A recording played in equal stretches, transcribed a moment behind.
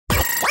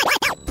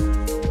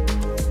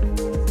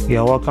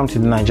You're welcome to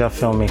the Niger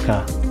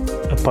Filmmaker,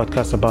 a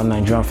podcast about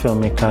Nigerian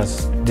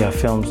filmmakers, their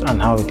films,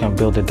 and how we can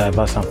build a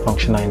diverse and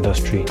functional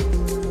industry.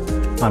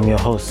 I'm your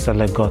host,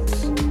 Selegot.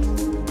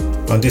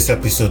 On this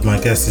episode,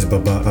 my guest is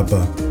Baba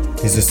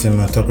Agba. He's a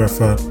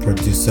cinematographer,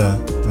 producer,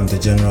 and the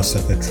General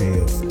Secretary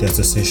of the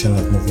Association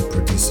of Movie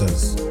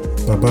Producers.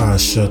 Baba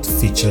has shot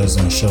features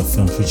and short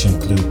films which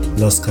include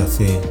Lost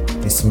Cafe,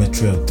 A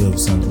Symmetry of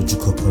Doves, and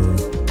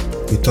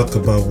Ojukokoro. We talk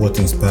about what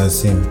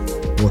inspires him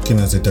working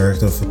as a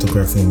director of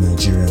photography in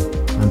Nigeria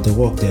and the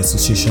work the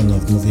Association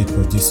of Movie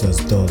Producers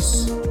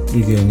does.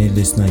 If you're a new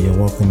listener, you're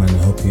welcome and I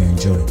hope you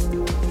enjoy.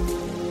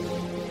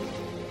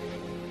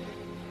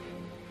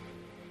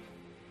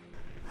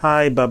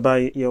 Hi,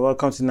 Baba. You're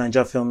welcome to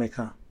Niger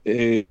Filmmaker.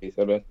 Hey,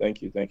 Sabah.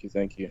 Thank you.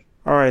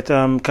 All right.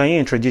 Can you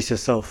introduce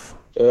yourself?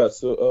 My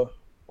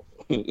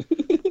name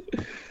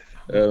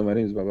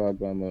is Baba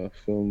Agba. I'm a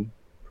film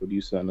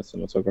producer and a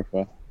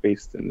cinematographer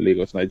based in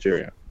Lagos,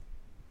 Nigeria.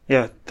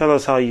 Yeah, tell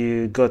us how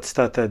you got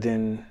started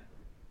in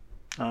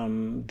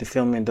the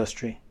film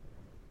industry.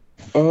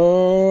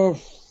 So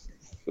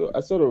I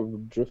sort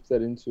of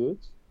drifted into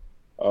it.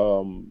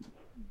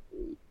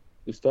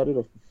 It started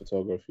off with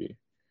photography,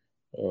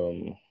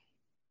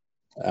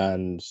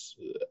 and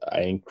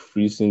I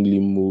increasingly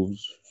moved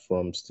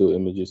from still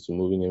images to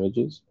moving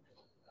images.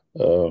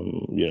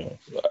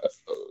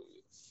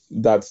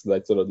 That's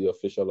like sort of the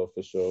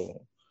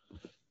official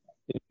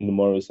in the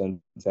more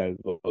recent times.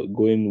 But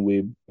going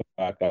way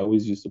back, I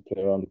always used to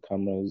play around with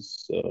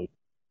cameras.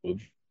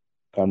 With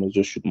cameras,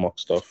 just shoot mock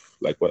stuff.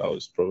 Like when I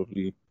was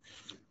probably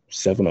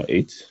 7 or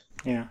 8.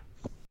 Yeah.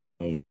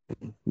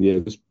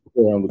 Just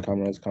play around with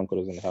cameras,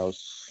 camcorders in the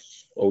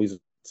house. Always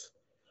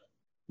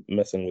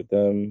messing with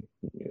them.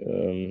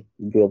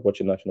 Grew up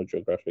watching National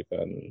Geographic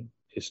and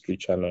History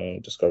Channel,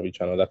 Discovery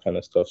Channel, that kind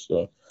of stuff.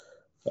 So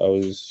I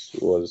always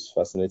was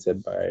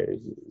fascinated by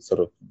sort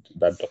of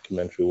that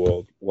documentary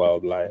world,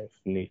 wildlife,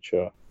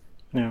 nature.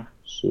 Yeah.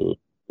 So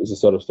it's the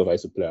sort of stuff I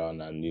used to play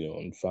on, and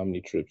on family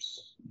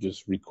trips,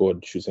 just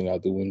record shooting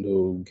out the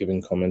window,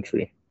 giving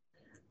commentary.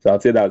 So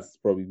I'd say that's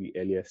probably the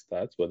earliest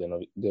start, but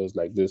then there was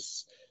like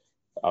this,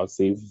 I'd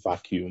say,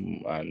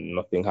 vacuum and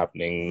nothing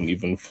happening,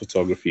 even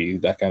photography,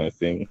 that kind of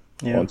thing,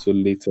 until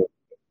later.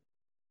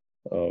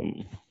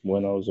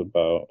 When I was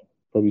about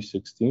probably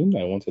 16,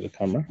 I wanted a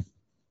camera.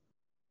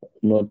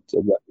 Not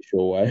exactly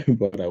sure why,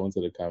 but I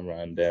wanted a camera,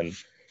 and then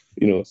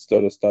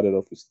started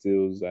off with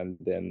stills, and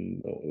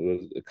then it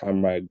was a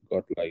camera I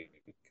got like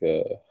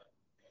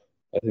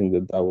I think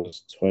that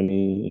was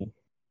 20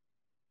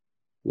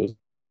 was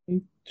I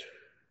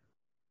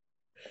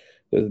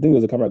think it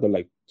was a camera I got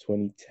like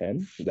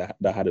 2010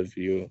 that had a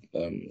video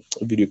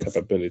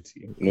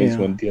capability. It's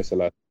when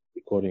DSLR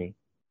recording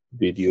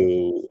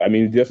video. I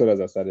mean,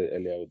 DSLRs I started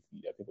earlier with,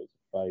 I think it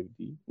was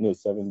 5D, no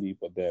 7D,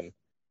 but then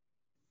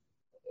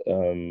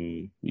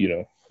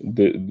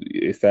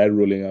it started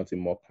rolling out in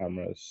more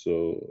cameras.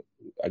 So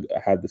I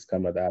had this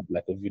camera that had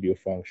like a video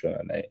function,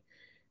 and I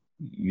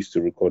used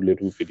to record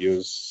little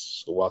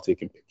videos while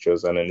taking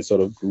pictures, and then it sort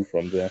of grew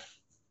from there.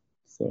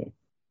 So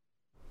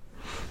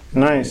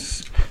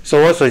nice.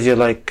 So what was your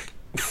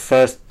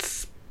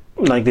first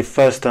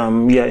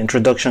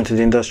introduction to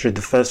the industry,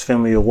 the first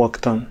film you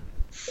worked on?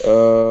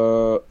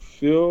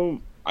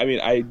 Film, I mean,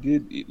 I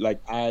did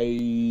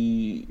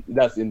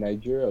that's in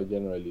Nigeria or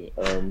generally?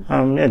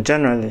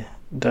 Generally,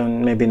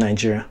 then maybe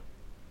Nigeria.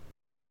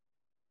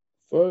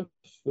 First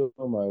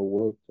film I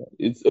worked on,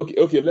 it's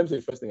okay, let me say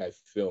the first thing I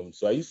filmed.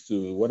 So I used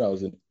to, when I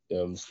was in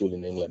school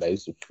in England, I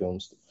used to film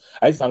stuff.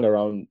 I hung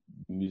around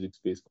music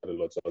space quite a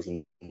lot. So I was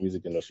in the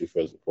music industry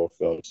first before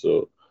film.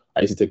 So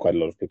I used to take quite a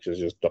lot of pictures,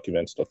 just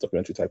document stuff,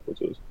 documentary type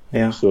photos.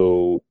 Yeah.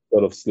 So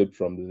sort of slipped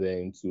from there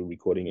into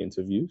recording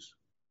interviews.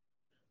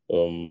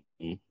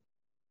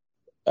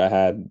 I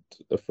had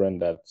a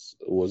friend that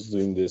was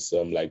doing this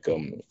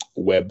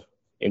web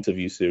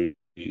interview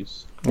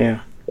series.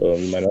 Yeah.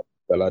 You might know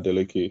Bella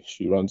Deleke.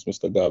 She runs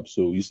Mr. Gab.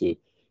 So we used to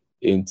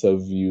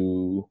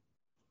interview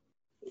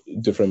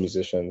different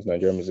musicians,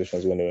 Nigerian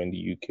musicians, when they were in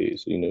the UK.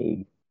 So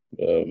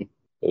it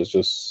was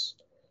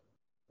just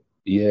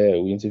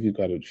we interviewed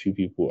quite a few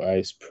people.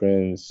 Ice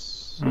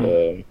Prince,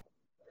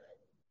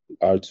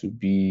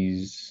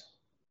 R2Bs.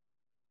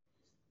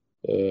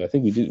 I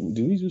think we did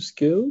we do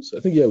Scales? I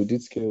think we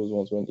did Scales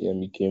once when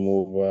EME came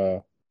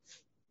over.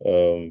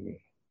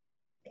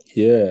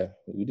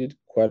 We did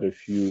quite a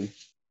few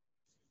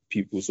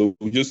people. So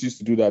we just used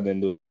to do that.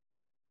 Then there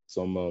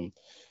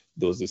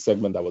was a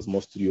segment that was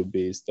more studio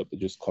based, that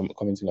just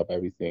commenting up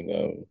everything.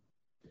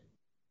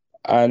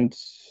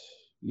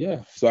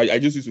 So I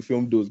just used to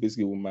film those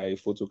basically with my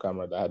photo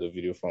camera that had a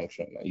video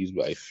function. I used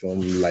my film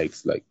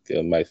lights, like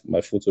my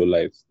photo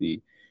lights, the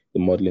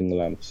modeling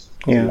lamps,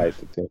 light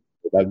the thing.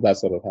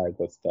 That's sort of how I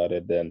got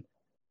started. Then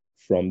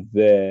from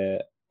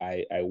there,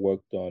 I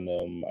worked on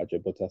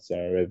Ajabota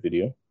Senre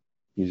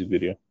music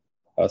video.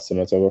 I was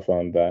cinematographer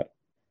on that.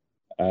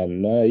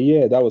 And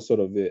that was sort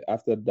of it.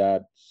 After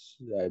that,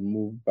 I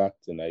moved back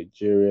to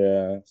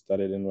Nigeria,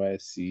 started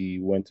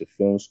NYSC, went to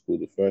film school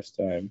the first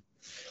time.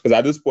 Because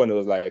at this point, it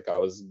was like I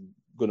was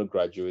going to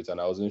graduate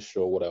and I wasn't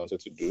sure what I wanted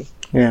to do.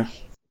 Yeah.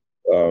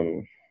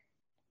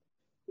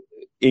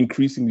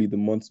 Increasingly, the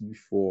months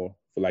before,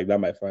 for like that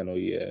my final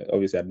year,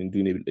 obviously I've been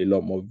doing a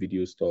lot more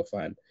video stuff,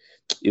 and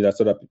that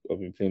sort of I've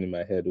been playing in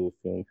my head,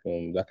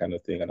 film, that kind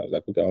of thing. And I was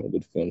like, okay, I want to go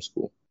to film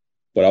school.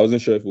 But I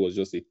wasn't sure if it was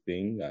just a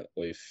thing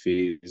or a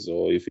phase,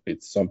 or if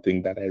it's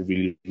something that I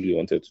really, really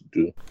wanted to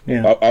do.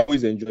 Yeah. I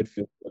always enjoyed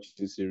film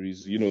watching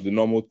series, the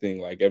normal thing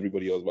like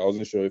everybody else, but I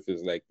wasn't sure if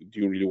it's like, do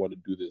you really want to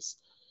do this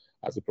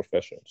as a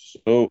profession?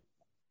 So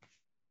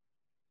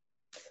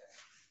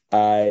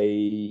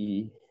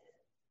I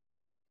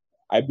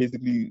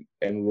basically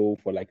enrolled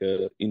for like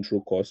a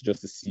intro course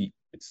just to see if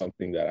it's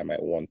something that I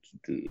might want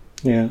to do.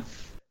 Yeah.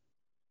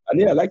 And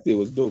yeah, I liked it. It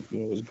was dope.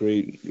 It was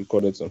great.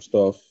 Recorded some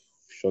stuff,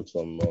 shot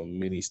some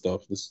mini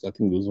stuff. I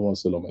think there was one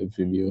still on my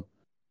Vimeo,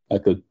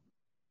 like a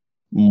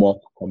mock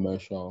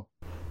commercial.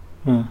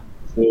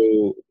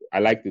 So I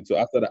liked it. So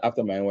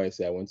after my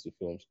NYC, I went to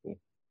film school.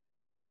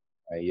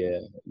 And yeah,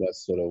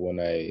 that's sort of when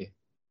I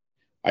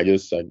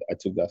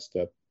took that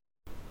step.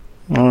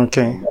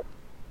 Okay.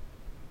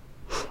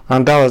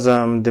 And that was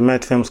the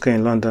Met Film School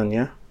in London,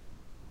 yeah?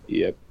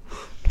 Yep.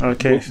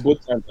 Okay.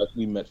 Both times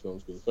actually Met Film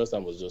School. The first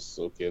time was just,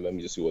 okay, let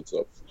me just see what's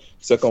up.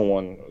 Second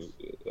one,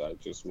 I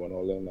just went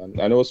all in, and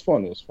it was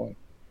fun. It was fun.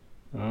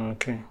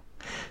 Okay.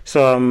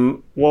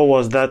 So what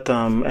was that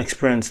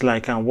experience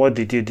like, and what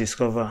did you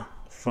discover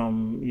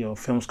from your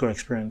film school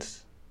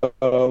experience?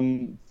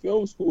 Film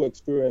school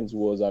experience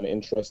was an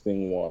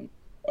interesting one.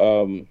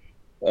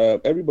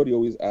 Everybody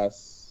always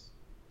asks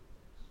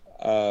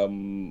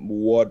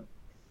what.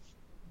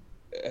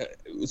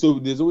 So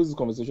there's always this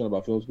conversation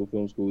about film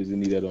school, is it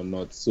needed or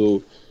not?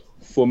 So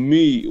for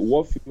me,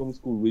 what film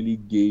school really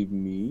gave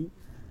me,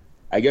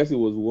 I guess it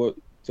was what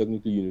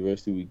technically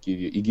university would give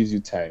you. It gives you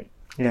time.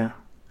 Yeah.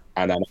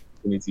 And an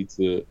opportunity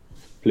to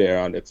play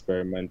around,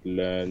 experiment,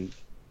 learn.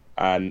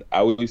 And I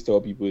always tell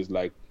people, it's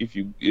like,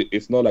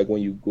 it's not like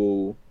when you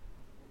go,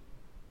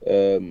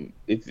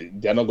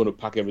 they're not going to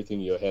pack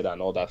everything in your head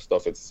and all that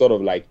stuff. It's sort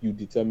of like you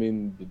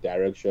determine the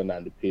direction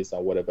and the pace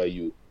and whatever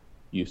you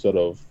sort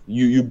of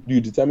you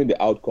determine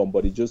the outcome,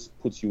 but it just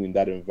puts you in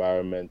that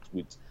environment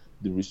with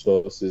the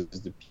resources,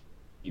 the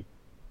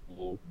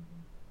people,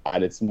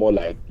 and it's more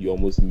like you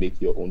almost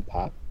make your own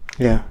path.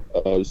 Yeah.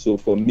 So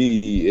for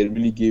me, it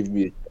really gave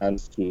me a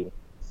chance to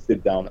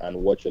sit down and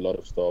watch a lot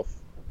of stuff,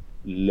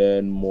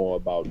 learn more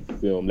about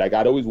film. Like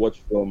I'd always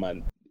watch film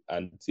and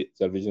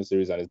television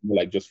series, and it's more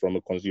like just from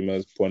a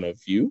consumer's point of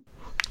view.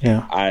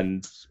 Yeah.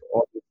 And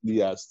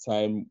obviously, as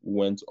time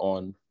went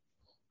on,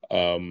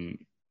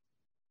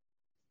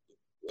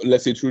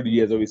 let's say through the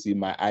years, obviously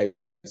my eyes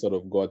sort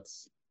of got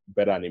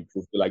better and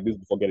improved. Like this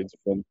before getting to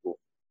film school.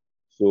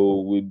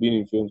 So we've been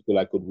in film school,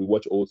 I could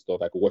rewatch old stuff,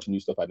 I could watch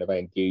new stuff I never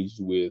engaged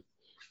with,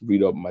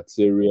 read up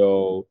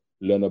material,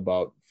 learn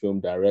about film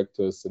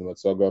directors,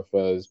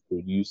 cinematographers,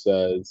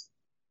 producers,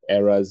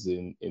 eras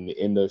in the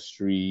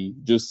industry,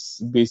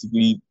 just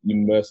basically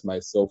immerse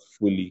myself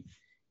fully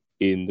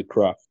in the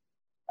craft.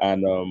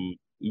 And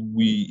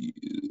we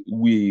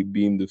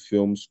being the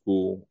film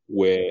school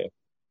were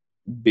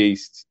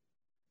based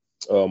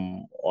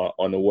on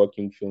a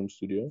working film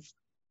studio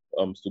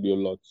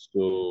lot.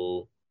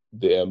 So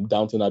the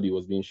Downton Abbey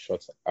was being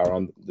shot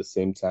around the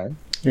same time.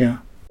 Yeah.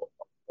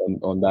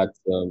 On that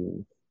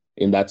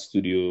in that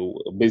studio,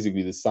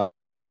 basically the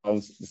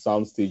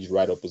sound stage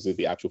right opposite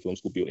the actual film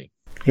school building.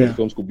 Yeah. The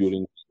film school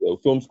building.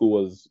 Film school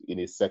was in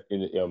a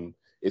section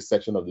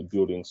of the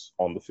buildings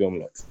on the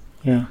film lot.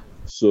 Yeah.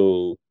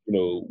 So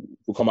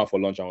we come out for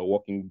lunch and we're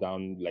walking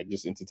down like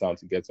just into town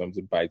to get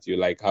something to bite. You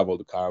like have all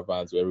the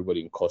caravans where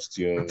everybody in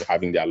costume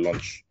having their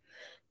lunch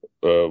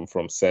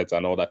from set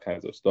and all that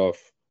kinds of stuff.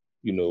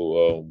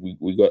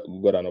 We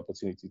got an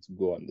opportunity to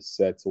go on the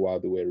set while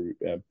they were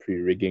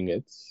pre-rigging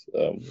it.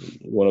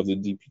 One of the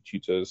DP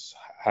tutors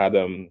had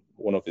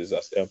one of his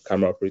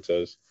camera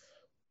operators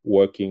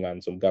working,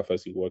 and some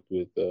gaffers he worked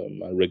with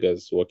and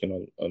riggers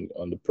working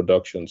on the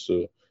production.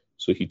 So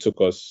he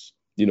took us.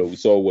 We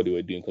saw what they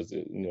were doing because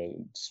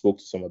spoke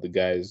to some of the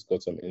guys,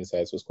 got some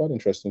insights. It was quite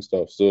interesting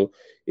stuff. So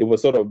it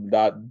was sort of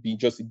that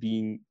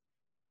being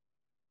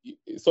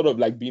sort of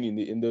like being in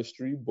the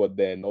industry, but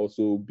then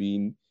also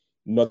being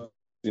not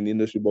in the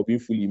industry, but being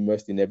fully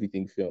immersed in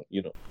everything film,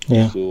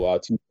 Yeah. So our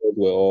teachers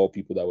were all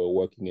people that were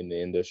working in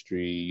the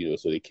industry,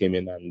 so they came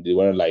in and they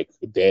weren't like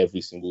there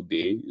every single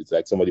day. It's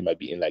like somebody might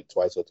be in like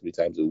twice or three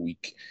times a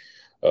week.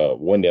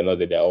 When they're not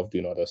there, they're off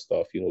doing other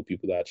stuff,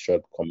 people that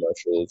shot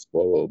commercials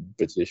for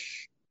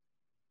British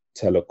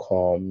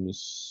telecoms,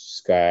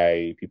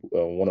 Sky, people.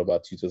 One of our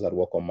tutors had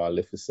worked on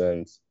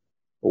Maleficent.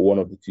 One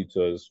of the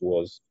tutors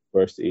was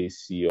first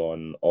AC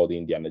on all the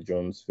Indiana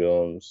Jones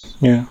films.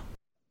 Yeah.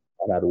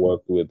 And I'd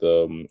worked with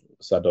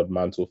Sadod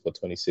Mantle for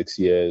 26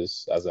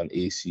 years as an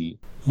AC.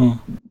 And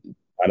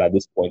at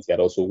this point, he had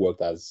also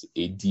worked as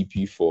a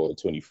DP for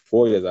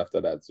 24 years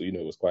after that. So,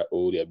 it was quite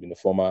old. He had been a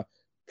former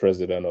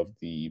president of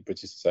the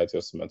British Society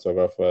of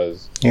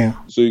Cinematographers. Yeah.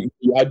 So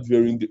you had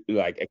varying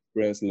like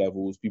experience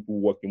levels, people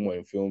working more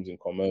in films and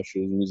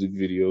commercials, music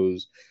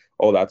videos,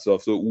 all that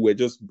stuff. So we're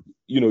just,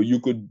 you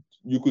could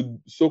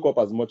soak up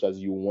as much as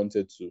you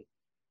wanted to,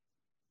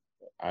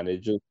 and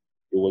it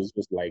was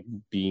just like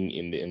being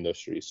in the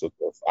industry, sort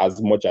of,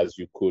 as much as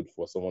you could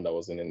for someone that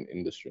was in an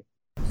industry.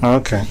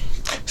 Okay.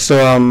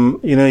 So,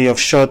 you've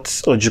shot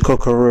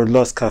Ojukoko Road,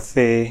 Lost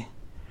Cafe,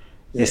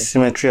 A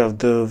Symmetry of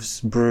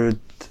Doves, Brood,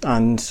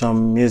 and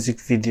some music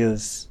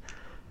videos.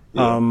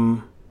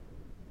 Yeah.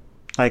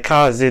 Like,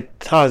 how has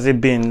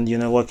it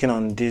been, working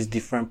on these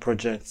different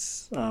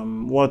projects?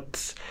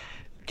 What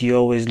do you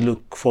always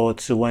look forward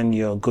to when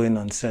you're going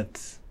on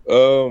set?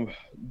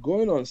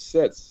 Going on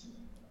sets.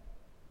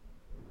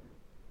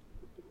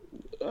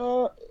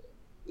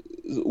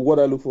 What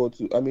I look forward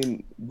to, I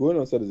mean, going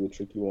on set is a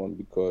tricky one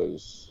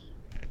because,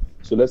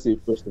 so let's say,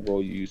 first of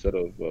all, you sort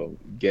of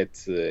get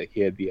to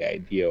hear the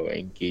idea or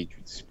engage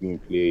with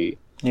screenplay.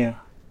 Yeah.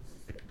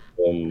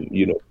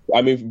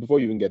 I mean, before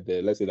you even get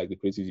there, let's say like the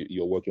creatives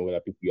you're working with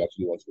are people you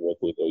actually want to work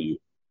with or you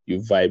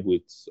vibe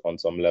with on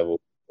some level.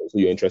 So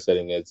you're interested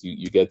in it,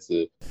 you get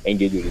to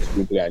engage with the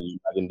screenplay and you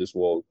imagine this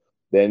world.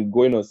 Then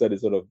going on set is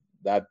sort of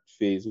that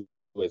phase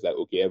where it's like,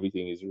 okay,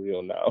 everything is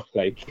real now.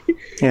 Like,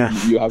 yeah,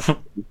 you have to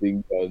get the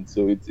thing done.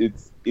 So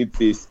it's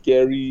a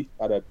scary,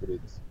 how do I put it?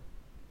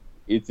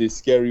 It's a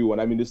scary one.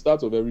 I mean, the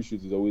start of every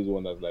shoot is always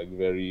one that's like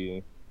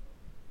very,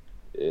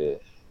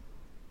 if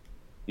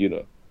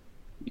you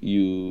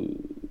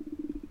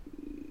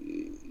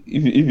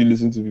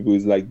listen to people,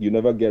 it's like you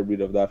never get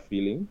rid of that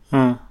feeling.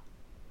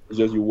 It's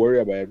just you worry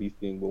about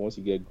everything, but once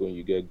you get going,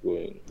 you get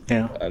going.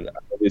 Yeah. And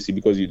obviously,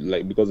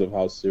 because of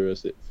how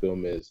serious the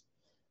film is,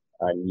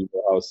 and you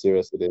know how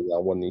serious it is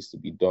and what needs to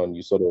be done,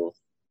 you sort of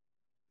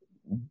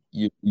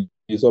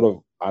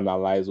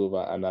analyze,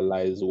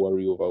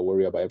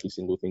 worry about every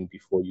single thing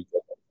before you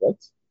get on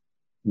set.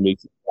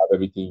 Make you have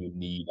everything you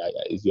need.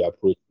 Is your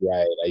approach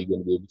right? Are you going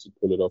to be able to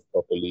pull it off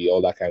properly?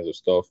 All that kinds of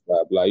stuff.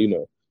 Blah blah.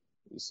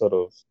 Sort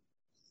of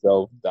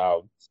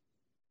self-doubt,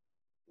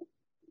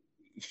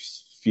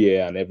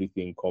 fear, and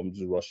everything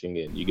comes rushing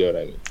in. You get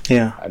what I mean?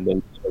 Yeah. And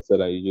then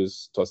you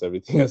just toss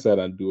everything aside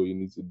and do what you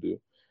need to do.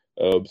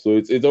 So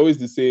it's always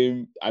the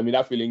same. I mean,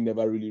 that feeling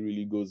never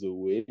really goes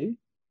away.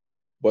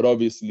 But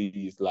obviously,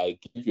 it's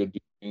like if you're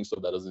doing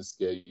stuff that doesn't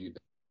scare you,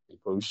 you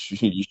probably should.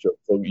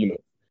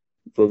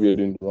 Probably you're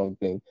doing the wrong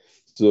thing.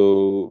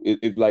 So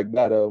it's like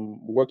that.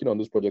 Working on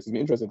those projects has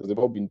been interesting because they've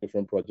all been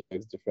different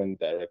projects, different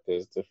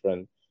directors,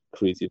 different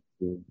creative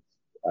teams,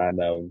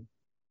 and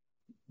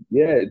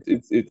yeah,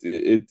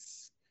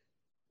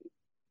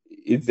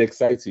 it's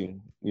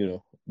exciting,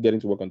 getting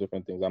to work on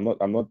different things.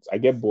 I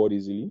get bored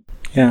easily.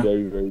 Yeah.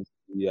 Very, very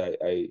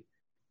easily.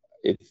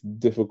 It's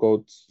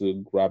difficult to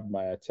grab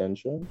my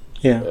attention.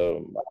 Yeah.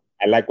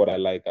 I like what I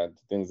like, and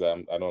things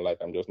that I don't like,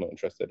 I'm just not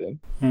interested in.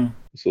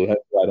 So hence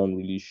I don't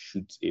really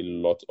shoot a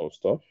lot of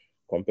stuff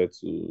compared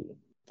to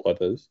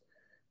others.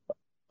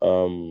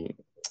 So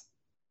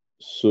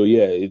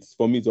yeah, it's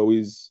for me. It's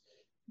always,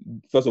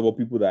 first of all,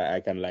 people that I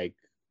can like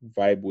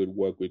vibe with,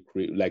 work with,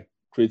 like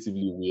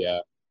creatively.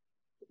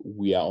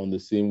 We are on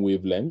the same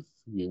wavelength.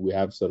 We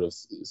have sort of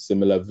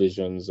similar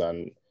visions,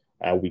 and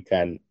we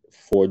can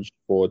forge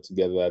forward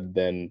together.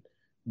 Then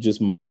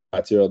just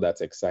material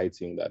that's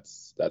exciting, that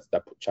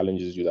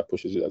challenges you, that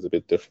pushes you, that's a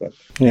bit different.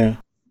 Yeah.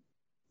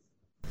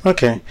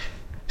 Okay.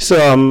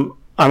 So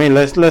I mean,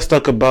 let's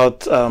talk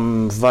about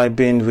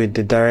vibing with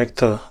the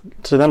director.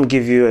 So let me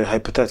give you a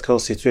hypothetical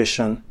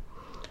situation.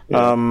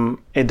 Yeah.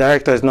 A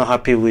director is not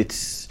happy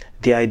with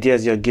the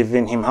ideas you're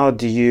giving him. How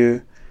do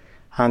you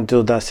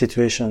handle that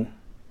situation?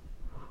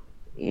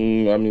 I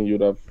mean,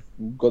 you'd have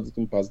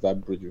gotten past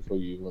that bridge before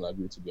you even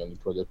agree to be on the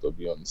project or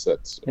be on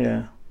set. So.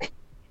 Yeah.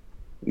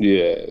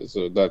 Yeah,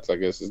 so that's, I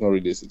guess, it's not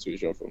really a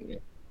situation for me.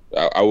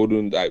 I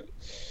wouldn't. To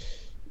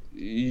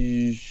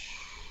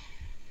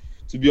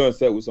be on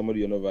set with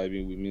somebody you're not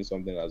vibing with means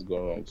something has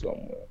gone wrong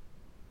somewhere.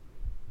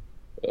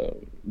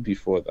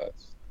 Before that.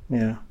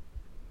 Yeah.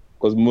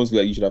 Because most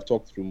you should have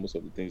talked through most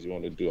of the things you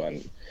want to do,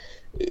 and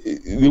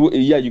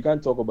you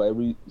can't talk about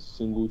every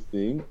single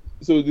thing.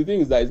 So the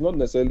thing is that it's not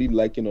necessarily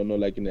liking or not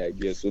liking the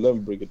idea. So let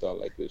me break it down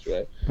like this,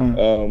 right?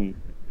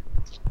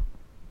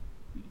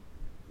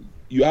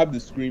 You have the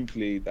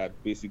screenplay that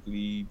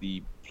basically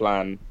the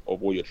plan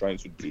of what you're trying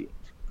to do.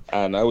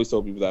 And I always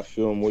tell people that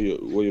film, what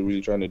you're really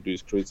trying to do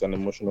is create an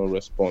emotional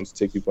response,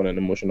 take people on an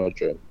emotional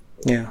journey.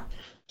 Yeah.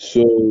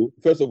 So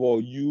first of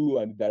all, you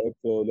and the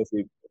director, let's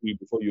say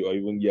before you or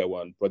even year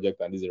one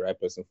project, and this is the right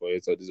person for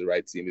it, or this is the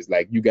right team, it's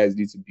like you guys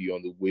need to be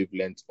on the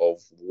wavelength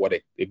of what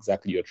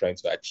exactly you're trying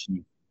to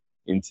achieve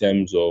in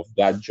terms of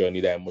that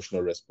journey, that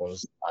emotional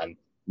response, and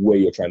where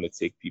you're trying to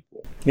take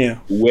people. Yeah.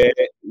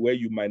 Where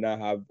you might not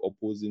have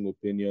opposing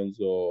opinions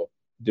or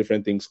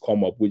different things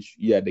come up, which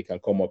they can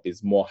come up,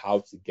 is more how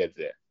to get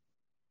there.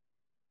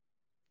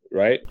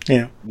 Right?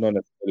 Yeah. Not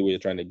necessarily where you're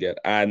trying to get.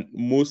 And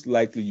most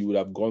likely you would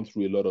have gone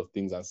through a lot of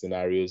things and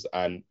scenarios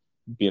and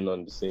been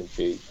on the same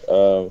page.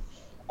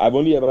 I've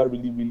only ever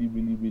really been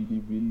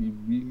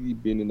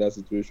in that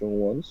situation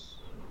once.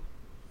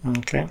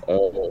 Okay.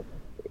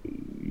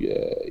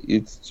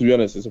 it's, to be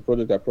honest, it's a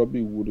project I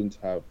probably would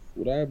I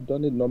have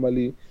done it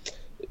normally?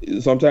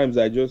 Sometimes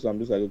I'm just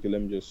like, okay,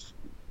 let me just,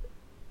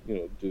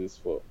 do this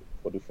for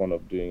the fun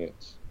of doing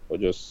it, or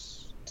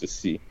just to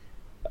see.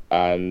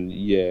 And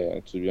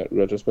to be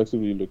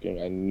retrospectively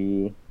looking, I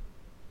knew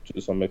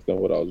to some extent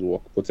what I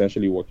was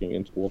potentially walking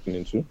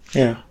into.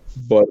 Yeah.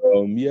 But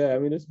I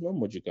mean, there's not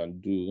much you can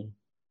do.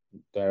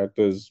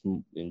 Directors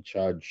in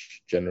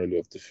charge generally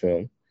of the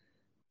film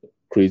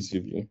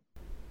creatively.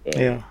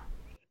 Yeah.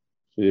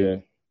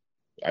 So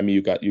I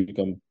mean, you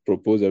can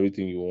propose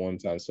everything you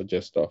want and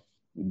suggest stuff.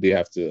 They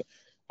have to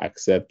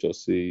accept or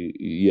say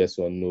yes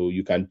or no.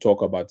 You can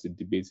talk about it,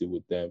 debate it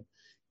with them.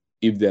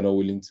 If they're not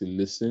willing to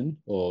listen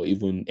or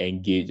even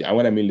engage, and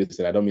when I mean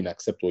listen, I don't mean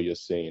accept what you're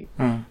saying,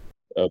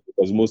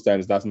 because most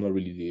times that's not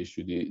really the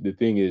issue. The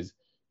thing is,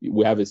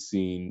 we have a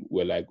scene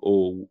where like,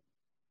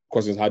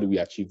 questions, how do we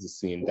achieve the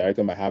scene?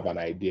 Director might have an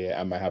idea,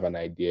 I might have an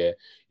idea.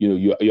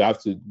 You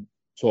have to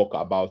talk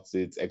about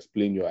it,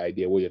 explain your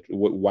idea,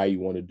 why you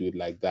want to do it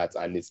like that.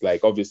 And it's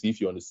like, obviously,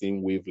 if you're on the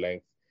same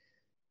wavelength,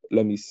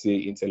 let me say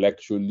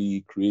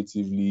intellectually,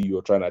 creatively,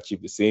 you're trying to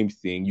achieve the same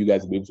thing, you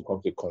guys will be able to come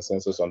to a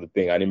consensus on the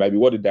thing. And it might be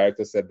what the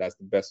director said, that's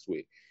the best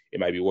way. It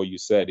might be what you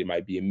said, it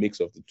might be a mix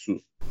of the two.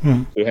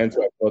 So hence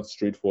why it's not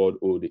straightforward,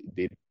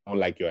 they don't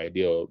like your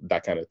idea or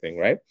that kind of thing,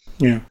 right?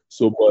 Yeah.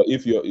 So, but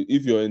if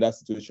you're in that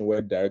situation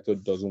where the director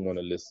doesn't want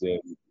to listen,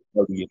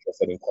 not really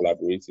interested in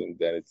collaborating,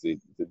 then it's a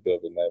bit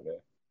of a nightmare.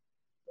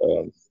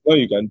 What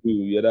you can do,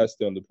 you either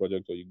stay on the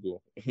project or you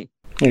go.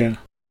 Yeah.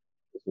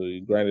 So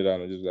you grind it out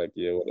and just like,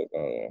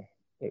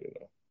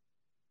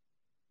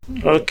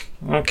 whatever.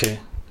 Okay.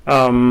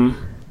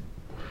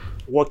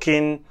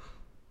 Working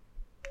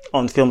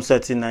on film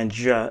sets in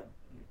Nigeria,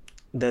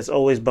 there's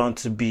always bound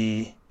to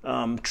be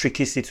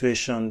tricky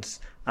situations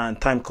and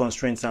time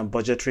constraints and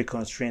budgetary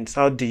constraints.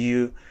 How do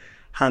you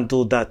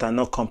handle that and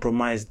not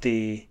compromise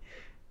the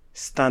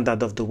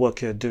standard of the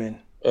work you're doing?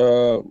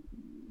 No,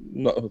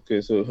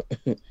 okay, so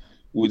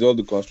with all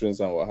the constraints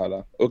and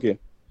wahala. Okay.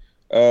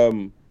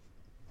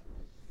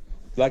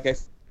 Like I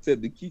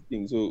said, the key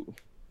thing, so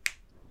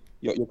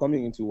you're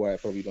coming into why I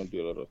probably don't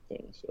do a lot of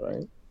things,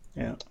 right?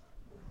 Yeah.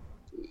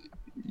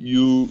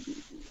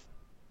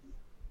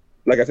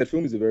 Like I said,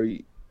 film is a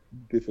very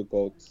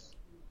difficult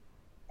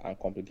and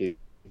complicated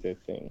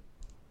thing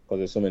because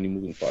there's so many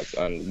moving parts.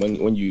 And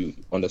when you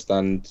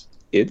understand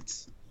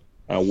it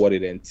and what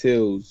it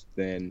entails,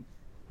 then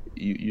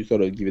you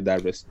sort of give it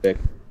that respect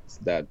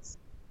that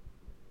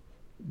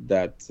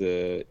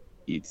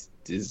it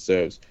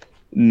deserves.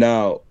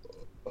 Now,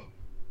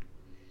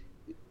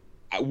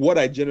 what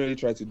I generally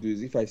try to do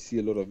is, if I see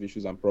a lot of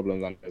issues and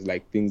problems and there's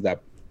like things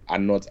that are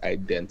not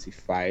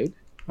identified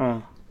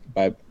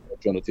by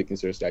trying to take it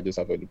seriously, I just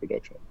avoid the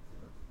production.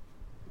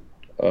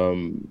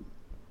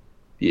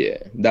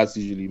 That's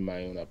usually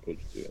my own approach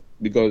to it,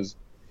 because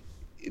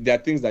there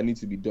are things that need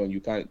to be done. You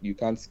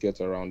can't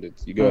skirt around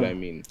it. You get what I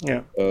mean?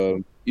 Yeah.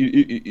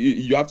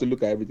 You have to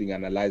look at everything,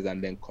 analyze,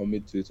 and then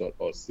commit to it,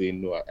 or say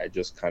no, I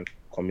just can't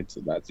commit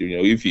to that.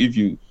 If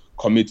you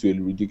commit to a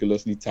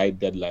ridiculously tight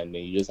deadline,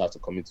 then you just have to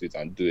commit to it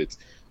and do it.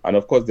 And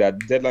of course, there are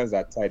deadlines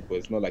that are tight, but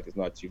it's not like it's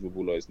not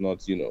achievable or it's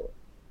not,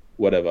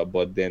 whatever.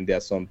 But then there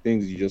are some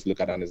things you just look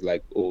at and it's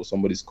like, oh,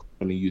 somebody's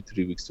calling you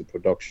 3 weeks to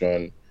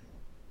production,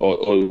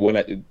 or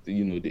when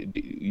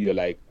you're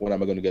like, when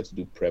am I going to get to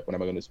do prep? When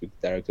am I going to speak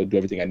to the director? Do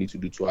everything I need to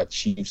do to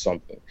achieve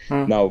something.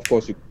 Now, of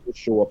course, you can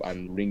show up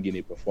and ring in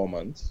a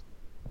performance,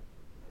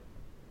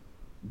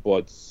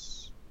 but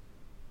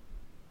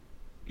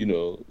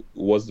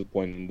what's the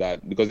point in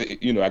that? Because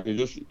I could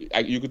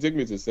you could take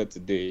me to set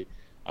today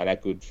and I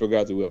could figure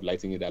out a way of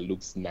lighting it that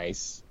looks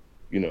nice,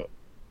 in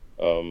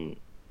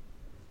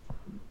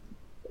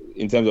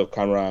terms of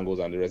camera angles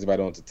and the rest. If I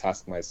don't want to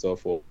task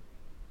myself or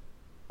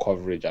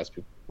coverage, as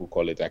people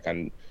call it, I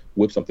can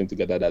whip something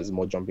together that's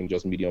more jumping,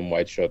 just medium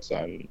wide shots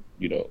and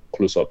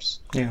close-ups.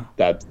 Yeah.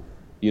 That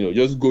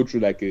just go through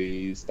like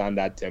a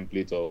standard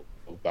template of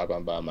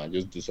bam bam and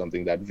just do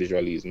something that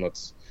visually is not,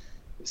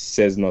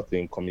 says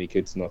nothing,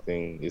 communicates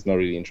nothing, it's not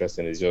really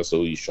interesting. It's just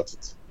so you shot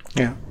it.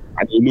 Yeah.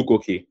 And you look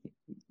okay,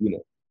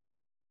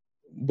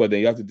 But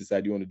then you have to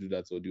decide, do you want to do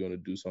that or do you want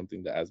to do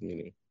something that has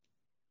meaning?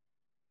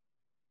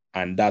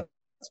 And that's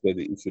where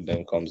the issue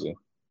then comes in.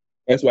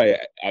 That's why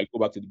I go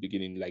back to the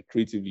beginning. Like,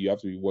 creatively, you have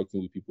to be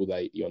working with people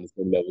that you're on the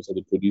same level. So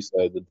the producer,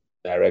 the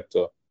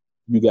director,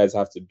 you guys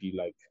have to be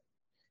like,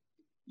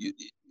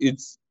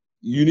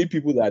 you need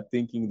people that are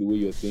thinking the way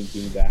you're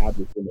thinking, that have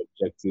the same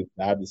objective,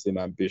 that have the same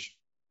ambitions.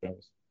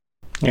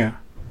 Yeah.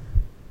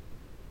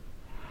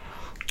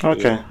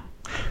 Okay.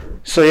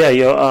 So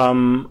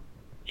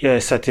you're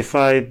a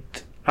certified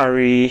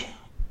ARRI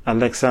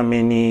Alexa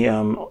Mini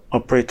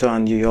operator,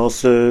 and you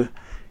also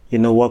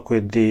work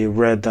with the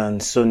Red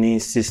and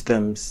Sony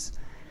systems.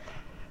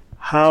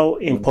 How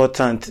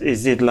important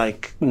is it,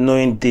 like,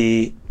 knowing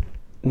the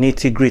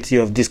nitty-gritty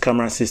of these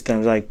camera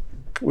systems, like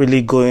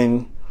really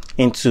going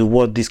into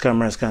what these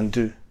cameras can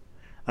do?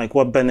 Like,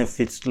 what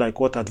benefits, like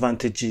what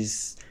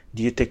advantages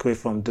do you take away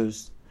from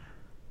those?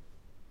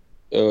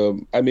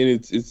 I mean,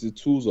 it's the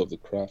tools of the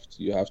craft.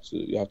 You have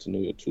to know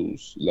your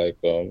tools. Like,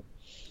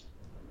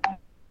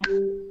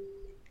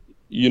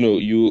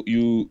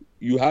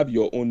 you have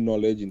your own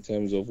knowledge in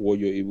terms of what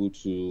you're able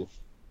to.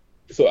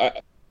 So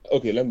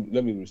okay, let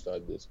me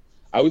restart this.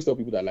 I always tell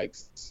people that like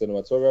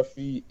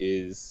cinematography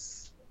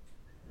is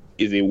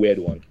a weird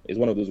one. It's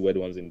one of those weird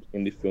ones in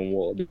the film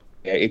world.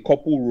 There are a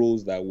couple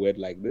roles that are weird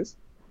like this,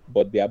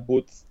 but they are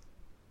both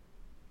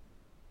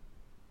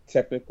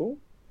technical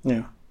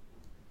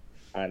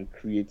and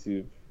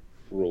creative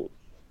roles.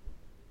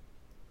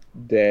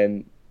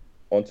 Then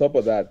on top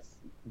of that,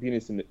 being a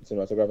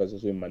cinematographer is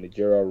also a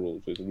managerial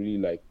role. So it's really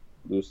like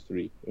those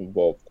three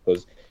involved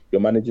because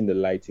you're managing the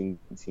lighting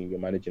team, you're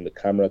managing the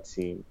camera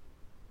team,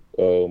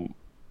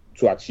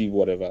 to achieve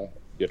whatever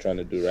you're trying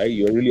to do, right?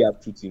 You really have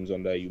two teams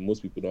under you.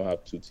 Most people don't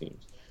have two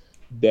teams.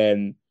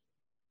 Then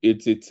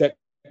it's a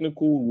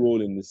technical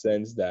role in the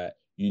sense that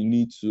you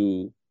need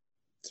to,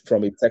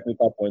 from a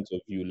technical point of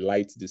view,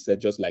 light the set,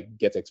 just like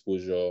get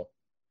exposure,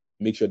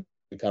 make sure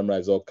the camera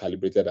is all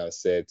calibrated and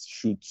set,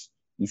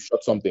 you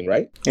shot something,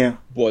 right? Yeah.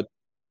 But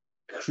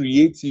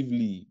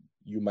creatively,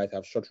 you might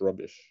have shot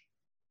rubbish.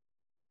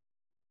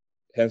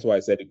 Hence why I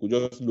said it could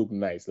just look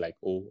nice, like,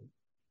 oh,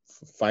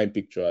 fine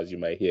picture, as you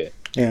might hear.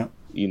 Yeah.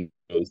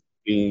 It's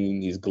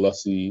clean, it's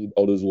glossy,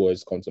 all those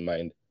words come to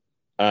mind.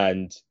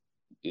 And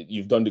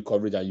you've done the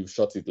coverage and you've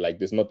shot it like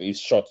there's nothing, it's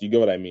shot, you get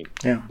what I mean?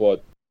 Yeah.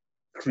 But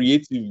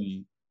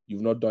creatively,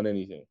 you've not done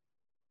anything.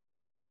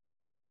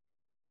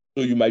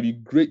 So you might be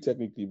great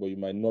technically, but you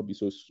might not be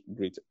so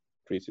great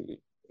creatively,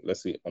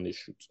 let's say on a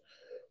shoot.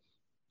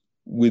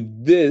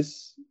 With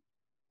this,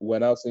 we're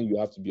now saying you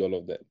have to be all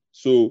of them.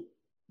 So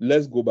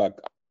let's go back.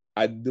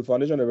 The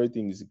foundation of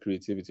everything is the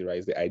creativity, right?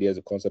 It's the ideas,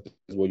 the concept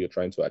is what you're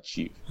trying to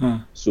achieve.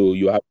 So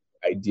you have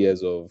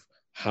ideas of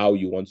how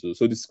you want to.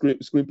 So the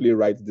screenplay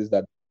writes this,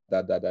 that.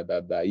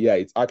 Yeah,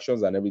 it's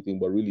actions and everything,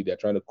 but really they're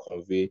trying to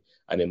convey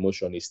an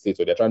emotion, a state,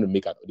 or they're trying to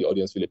make the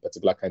audience feel a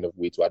particular kind of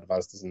way to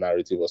advance this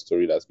narrative or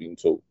story that's being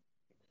told.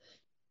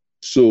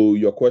 So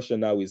your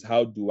question now is,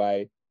 how do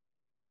I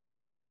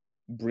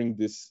bring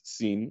this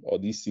scene or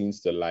these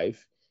scenes to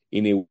life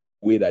in a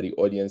way that the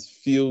audience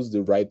feels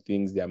the right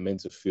things they are meant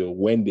to feel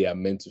when they are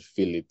meant to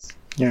feel it,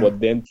 but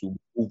then to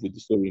move with the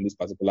story in this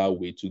particular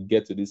way to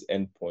get to this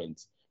end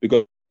point?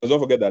 Because don't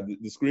forget that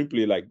the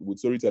screenplay, like with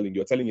storytelling,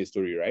 you're telling a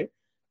story, right?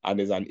 And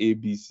there's an A,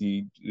 B,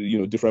 C,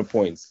 different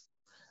points.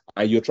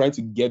 And you're trying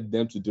to get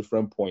them to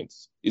different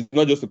points. It's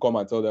not just to come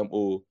and tell them,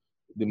 oh,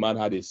 the man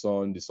had a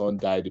son, the son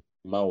died,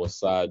 the man was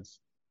sad,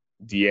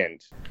 the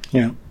end.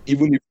 Yeah.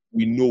 Even if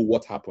we know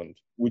what happened,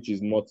 which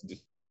is not the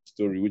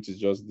story, which is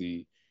just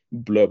the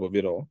blurb of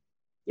it all,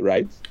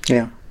 right?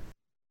 Yeah.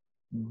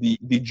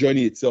 The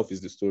journey itself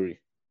is the story.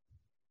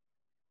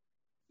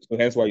 So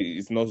hence why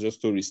it's not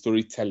just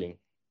storytelling.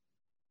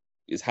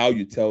 It's how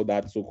you tell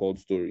that so-called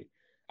story.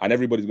 And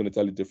everybody's going to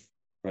tell it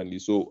differently.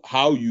 So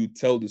how you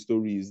tell the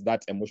story is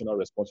that emotional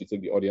response you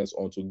take the audience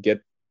on to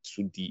get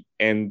to the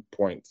end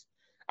point.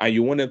 And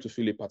you want them to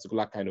feel a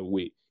particular kind of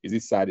way. Is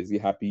it sad? Is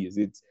it happy? Is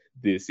it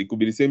this? It could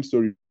be the same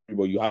story,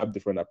 but you have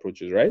different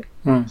approaches, right?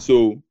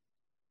 So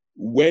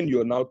when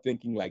you're now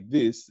thinking like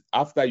this,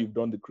 after you've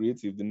done the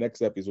creative, the next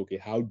step is, okay,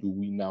 how do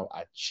we now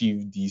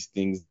achieve these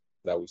things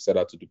that we set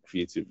out to do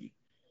creatively?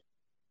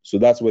 So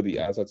that's where the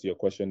answer to your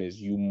question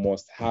is. You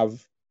must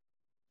have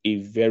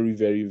a very,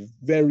 very,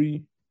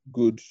 very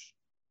good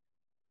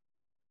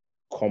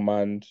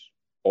command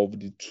of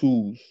the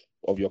tools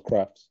of your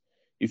craft.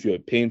 If you're a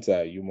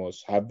painter, you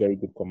must have very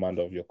good command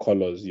of your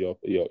colors, your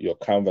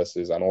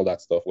canvases and all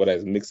that stuff, whether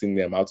it's mixing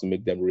them, how to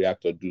make them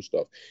react or do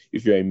stuff.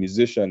 If you're a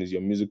musician, it's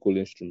your musical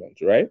instrument,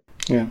 right?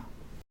 Yeah.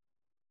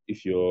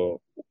 If you're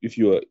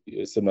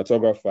a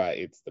cinematographer,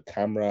 it's the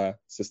camera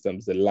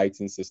systems, the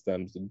lighting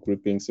systems, the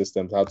gripping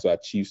systems, how to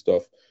achieve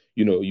stuff.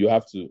 You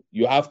have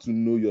to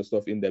know your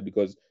stuff in there,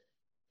 because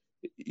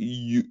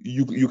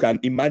you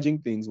can imagine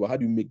things, but how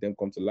do you make them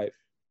come to life?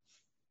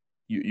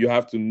 You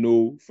have to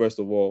know, first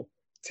of all,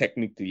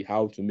 technically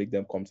how to make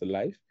them come to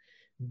life,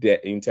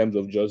 in terms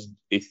of just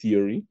a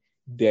theory.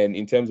 Then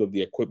in terms of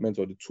the equipment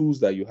or the tools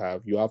that you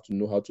have to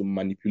know how to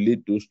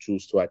manipulate those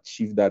tools to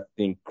achieve that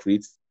thing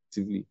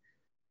creatively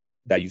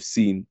that you've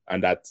seen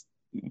and that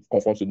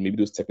conforms with maybe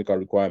those technical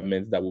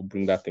requirements that will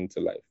bring that thing to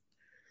life.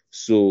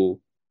 So,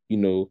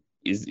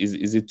 is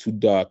it too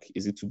dark?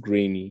 Is it too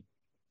grainy?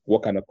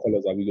 What kind of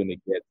colors are we going to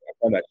get? I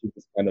want to achieve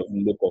this kind of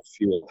look or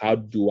feel. How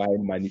do I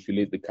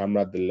manipulate the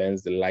camera, the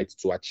lens, the light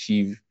to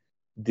achieve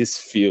this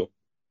feel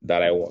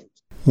that I want?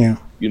 Yeah.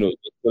 So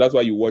that's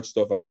why you watch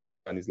stuff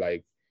and it's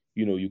like,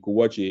 you could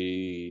watch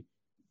a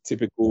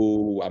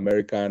typical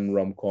American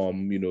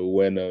rom-com,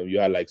 when you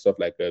had like stuff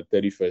like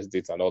 31st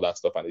Dates and all that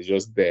stuff, and it's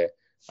just there.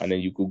 And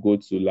then you could go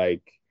to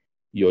like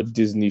your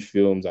Disney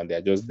films and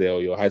they're just there,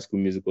 or your High School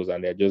Musicals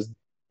and they're just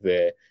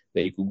there.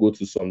 Then you could go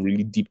to some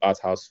really deep art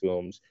house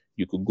films.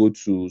 You could go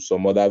to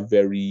some other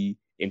very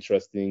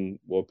interesting,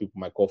 what people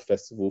might call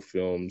festival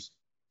films.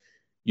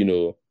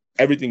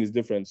 Everything is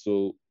different.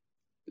 So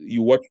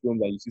you watch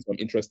films and you see some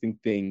interesting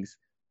things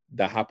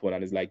that happen,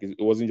 and it's like it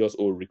wasn't just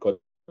recorded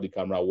the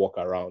camera, walk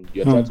around.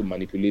 You're trying to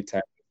manipulate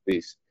time and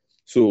space.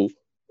 So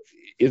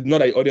it's not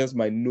that the audience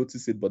might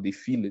notice it, but they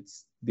feel it.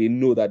 They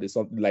know that there's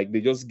something, like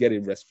they just get a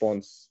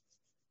response.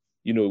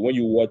 You know, when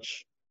you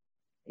watch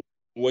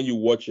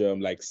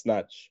like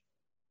Snatch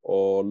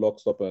or Lock,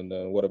 Stop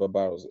and whatever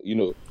barrels, you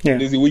know,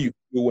 there's the way you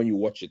feel when you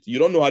watch it. You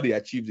don't know how they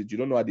achieved it. You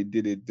don't know how they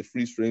did it, the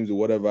freeze frames or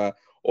whatever,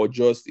 or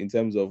just in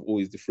terms of,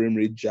 is the frame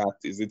rate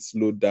jacked? Is it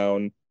slowed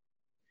down?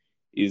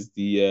 Is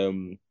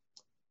the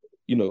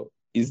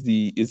is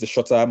the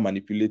shutter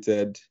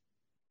manipulated?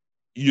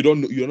 You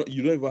don't know. You don't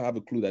even have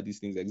a clue that these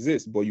things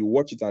exist. But you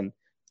watch it, and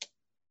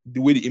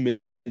the way the image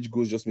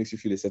goes just makes you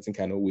feel a certain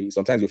kind of way.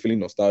 Sometimes you're feeling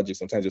nostalgic.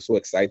 Sometimes you're so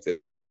excited.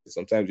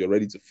 Sometimes you're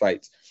ready to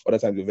fight. Other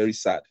times you're very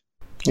sad.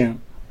 Yeah,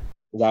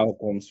 that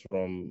comes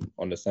from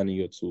understanding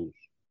your tools.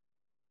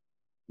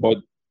 But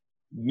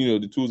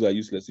the tools are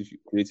useless if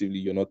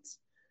you're not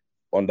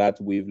on that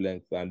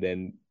wavelength, and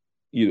then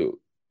you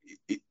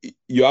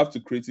have to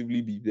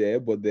creatively be there.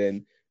 But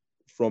then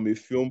from a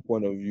film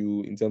point of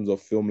view, in terms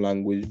of film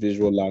language,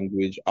 visual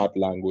language, art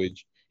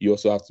language, you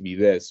also have to be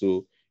there.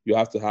 So you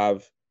have to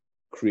have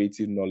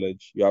creative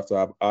knowledge, you have to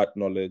have art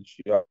knowledge,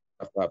 you have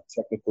to have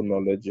technical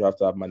knowledge, you have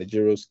to have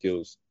managerial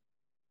skills,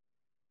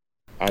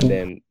 and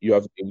then you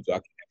have to be able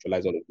to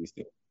actualize all of these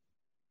things.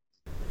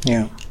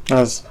 Yeah,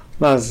 that's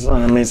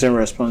an amazing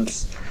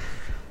response.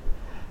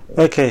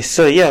 Okay,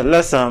 so yeah,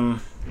 let's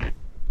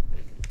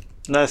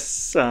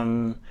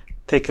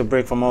take a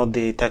break from all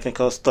the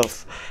technical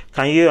stuff.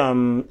 Can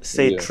you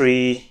say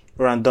 3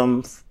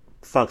 random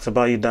facts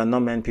about you that not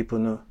many people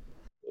know?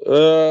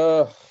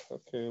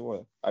 Okay,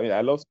 well, I mean,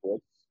 I love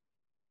sports.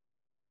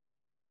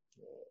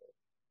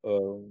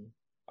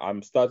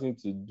 I'm starting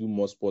to do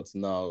more sports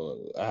now.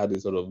 I had a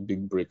sort of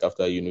big break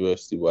after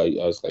university where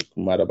I was like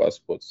mad about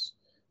sports,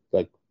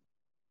 like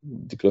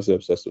ridiculously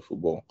obsessed with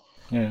football.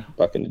 Yeah.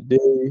 Back in the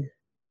day.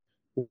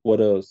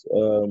 What else?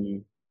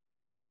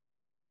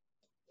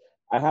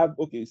 I have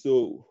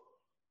so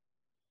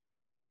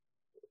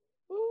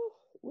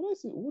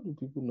what do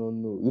people not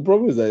know? The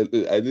problem is I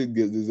did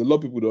get there's a lot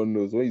of people don't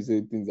know. So when you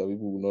say things that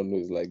people will not know,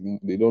 it's like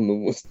they don't know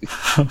mostly.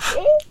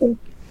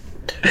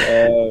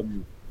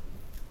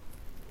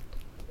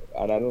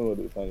 And I don't know what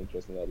they find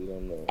interesting that they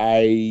don't know.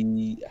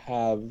 I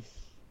have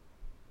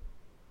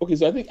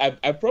so I think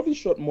I've probably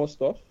shot more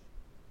stuff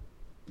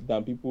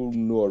than people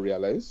know or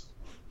realize.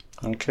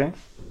 Okay.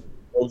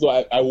 Also,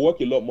 I work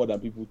a lot more than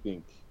people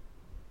think.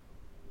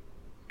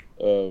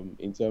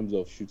 In terms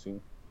of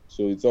shooting.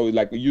 So it's always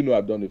like,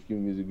 I've done a few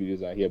music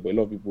videos out here, but a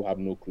lot of people have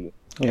no clue.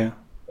 Yeah.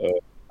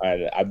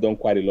 And I've done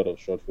quite a lot of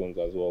short films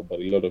as well, but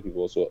a lot of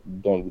people also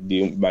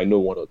they might know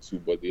 1 or 2,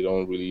 but they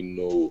don't really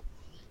know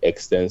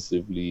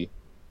extensively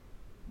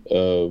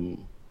the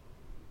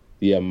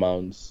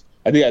amounts.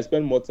 I think I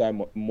spend more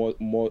time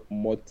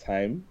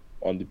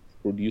on the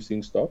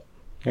producing stuff.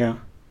 Yeah.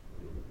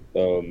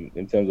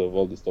 In terms of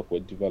all the stuff we're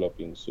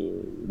developing.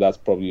 So that's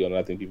probably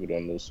another thing people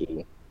don't know.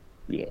 So,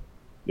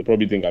 they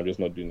probably think I'm just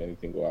not doing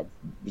anything, or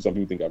some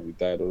people think I've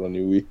retired or run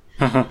away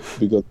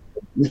because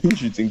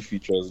shooting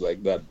features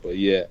like that. But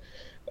yeah,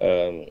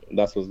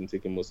 that's what's been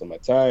taking most of my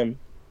time.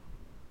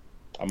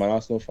 I'm an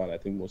Arsenal fan. I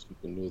think most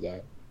people know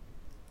that.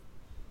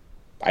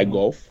 I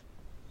golf.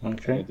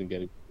 Okay. I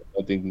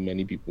don't think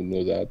many people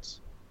know that.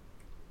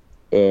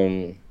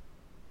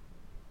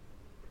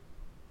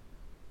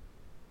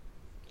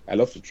 I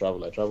love to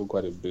travel. I travel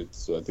quite a bit,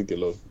 so I think a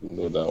lot of people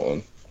know that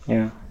one.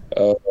 Yeah.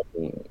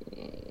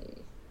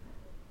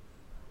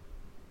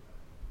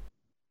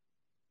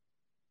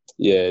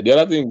 Yeah, the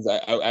other things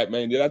I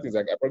mean, the other things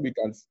I probably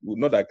can't,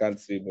 not that I can't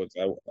say, but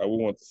I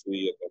won't want to say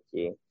yet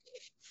until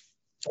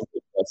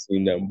I've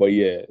seen them. But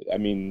yeah, I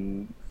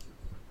mean,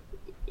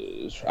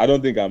 I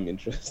don't think I'm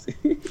interested.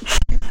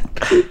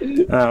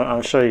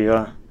 I'm sure you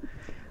are.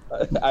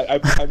 I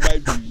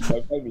might be,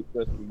 I find it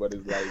interesting, but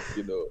it's like,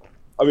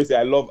 obviously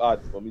I love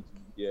art for me to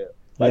be here.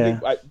 I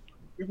think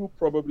people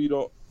probably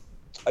don't.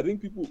 I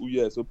think people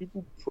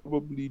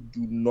probably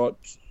do not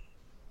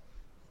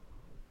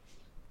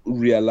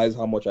realize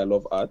how much I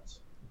love art.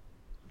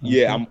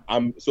 Okay. Yeah,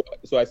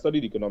 so I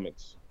studied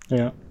economics.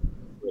 Yeah.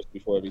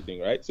 Before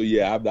everything, right? So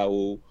yeah, I have that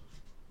whole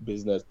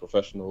business,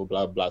 professional,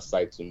 blah blah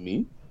side to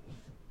me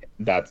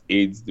that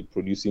aids the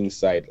producing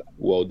side,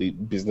 well, the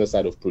business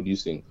side of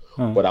producing.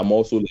 But I'm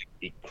also like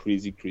a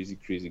crazy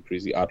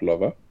art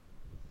lover,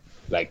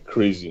 like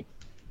crazy,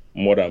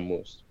 more than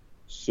most.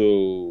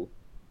 So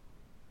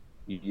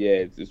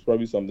yeah, it's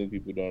probably something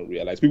people don't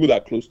realize. People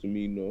that are close to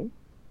me know,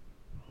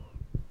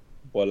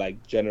 but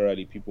like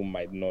generally people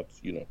might not,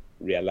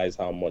 realize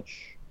how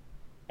much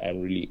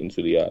I'm really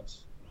into the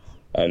arts.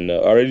 And I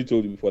already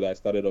told you before that I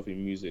started off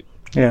in music.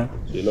 Yeah.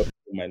 So a lot of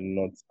people might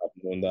not have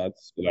known that.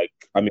 So like,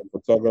 I'm a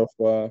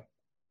photographer.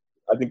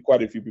 I think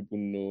quite a few people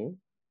know.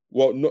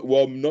 Well,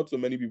 not so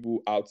many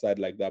people outside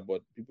like that,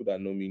 but people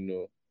that know me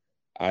know.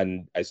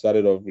 And I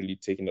started off really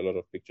taking a lot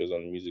of pictures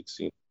on the music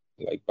scene,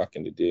 like back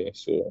in the day.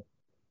 So,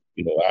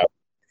 I have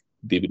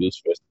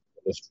Davido's first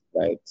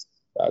nights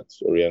at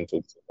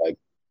Oriental, like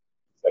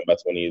December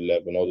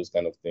 2011, all those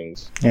kind of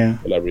things. Yeah.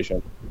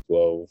 Collaboration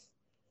 12.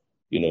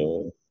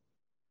 I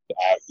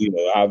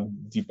have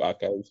deep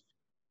archives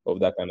of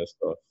that kind of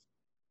stuff.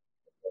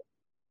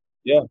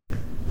 Yeah.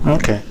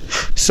 Okay.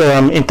 So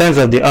in terms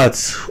of the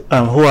arts, who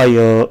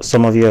are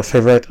some of your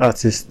favorite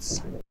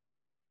artists?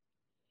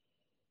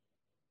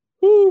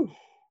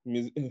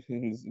 Music,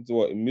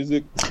 what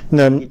music?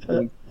 No,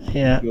 music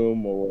yeah.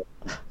 film or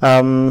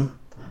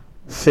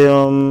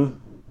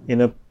Film, you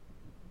know,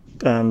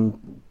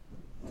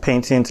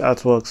 paintings,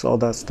 artworks, all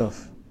that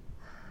stuff.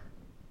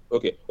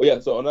 Okay. Oh yeah.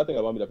 So another thing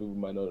about me that people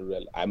might not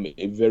realize, I'm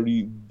a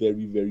very,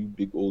 very, very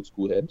big old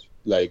school head.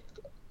 Like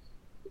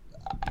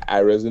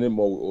I resonate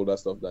more with older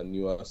stuff than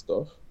newer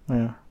stuff.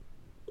 Yeah.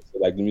 So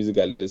like the music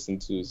I listen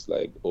to is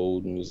like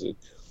old music,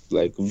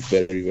 like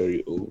very,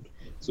 very old.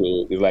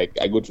 So it's like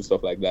I go through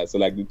stuff like that. So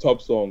like the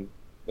top song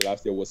the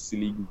last year was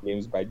 "Silly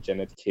Games" by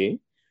Janet Kay.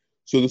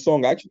 So the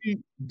song, I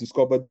actually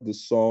discovered the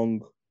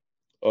song.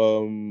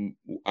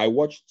 I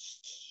watched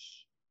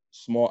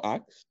Small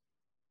Axe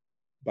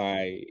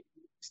by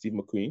Steve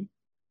McQueen,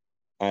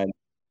 and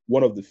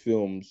one of the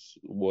films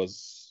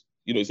was,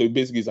 so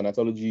basically it's an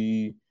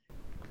anthology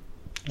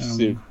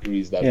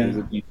series that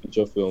basically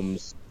feature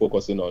films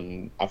focusing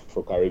on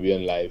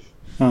Afro-Caribbean life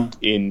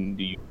in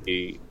the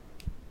UK,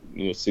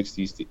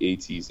 60s to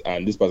 80s,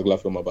 and this particular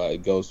film about a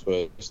girl's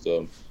first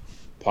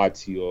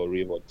party or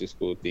rave or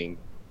disco thing.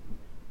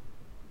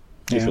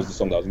 This was the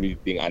song that was really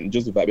thing, and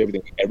just the vibe,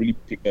 everything. I really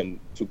picked and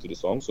took to the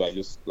song, so I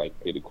just like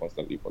played it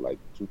constantly for like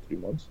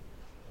 2-3 months.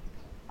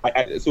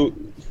 So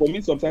for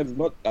me, sometimes it's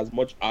not as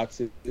much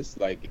artists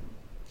like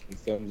in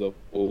terms of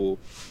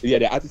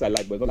the artists I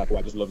like, but it's not like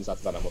I just love this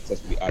artist and I'm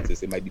obsessed with the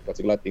artist. It might be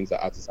particular things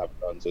that artists have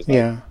done. So it's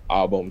like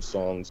albums,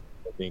 songs,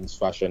 things,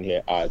 fashion,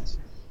 hair, art.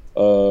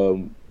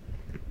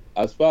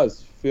 As far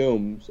as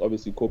films,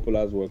 obviously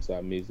Coppola's works are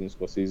amazing.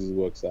 Scorsese's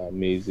works are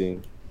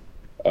amazing.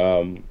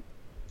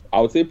 I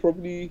would say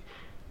probably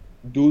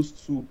those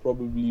two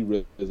probably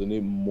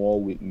resonate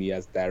more with me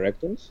as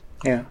directors.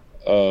 Yeah.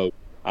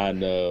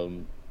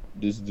 And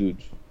this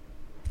dude,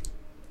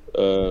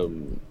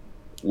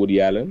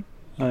 Woody Allen.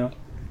 Yeah.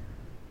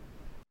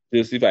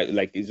 Just if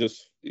it's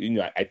just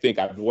I think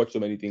I've watched so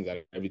many things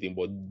and everything,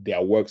 but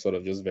their work sort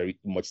of just very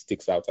much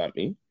sticks out at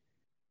me.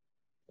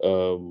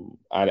 And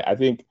I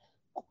think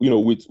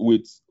with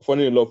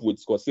funny enough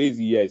with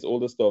Scorsese, it's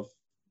older stuff,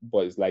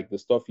 but it's like the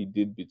stuff he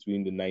did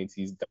between the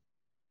 90s to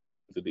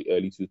the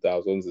early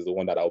 2000s is the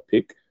one that I'll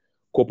pick.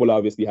 Coppola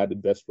obviously had the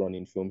best run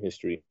in film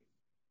history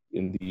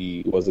in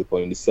the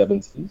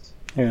 70s.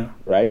 Yeah.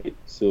 Right.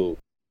 So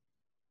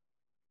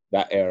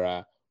that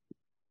era,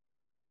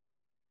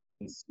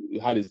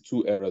 it had its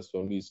two eras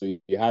for me. So you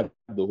had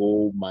the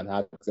whole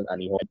Manhattan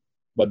and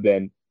but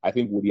then I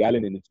think Woody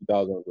Allen in the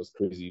 2000s was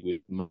crazy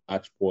with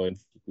Match Point,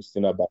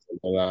 Christina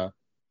Barcelona,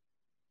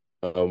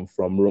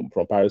 from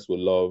Paris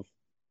with Love.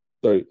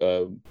 Sorry,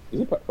 is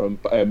it from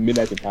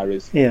Midnight in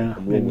Paris? Yeah,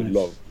 from Rome with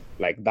Love.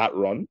 Like that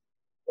run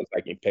was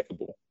like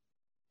impeccable.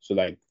 So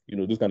like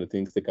those kind of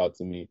things stick out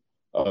to me.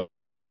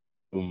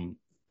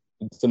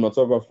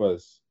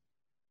 Cinematographers,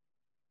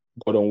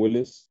 Gordon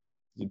Willis,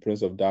 the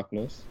Prince of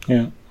Darkness.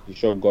 Yeah. He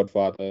shot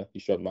Godfather. He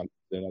shot Manhattan.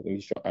 I think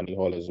he shot Annie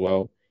Hall as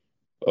well.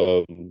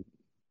 He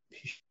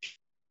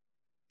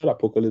shot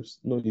Apocalypse.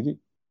 No, he did.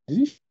 Did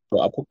he?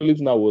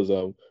 Apocalypse Now was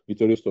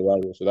Vittorio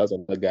Storaro, so that's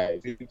another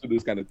guy into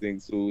those kind of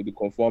things. So The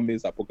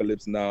Conformist,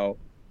 Apocalypse Now,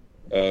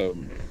 The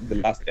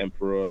Last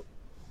Emperor.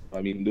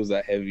 I mean, those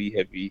are heavy.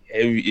 I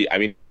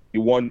mean, he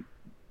won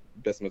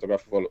Best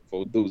Cinematography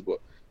for those, but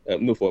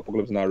no, for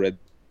Apocalypse Now, Red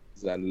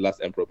and The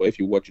Last Emperor. But if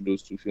you watch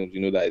those two films, you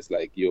know that it's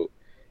like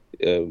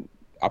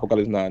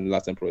Apocalypse Now and The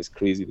Last Emperor is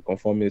crazy. The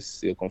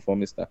Conformist,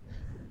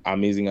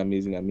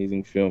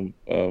 amazing film.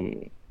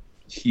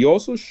 He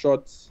also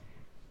shot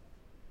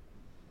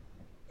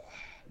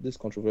this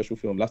controversial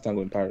film, Last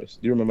Tango in Paris.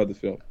 Do you remember the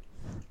film?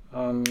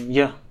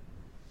 Yeah,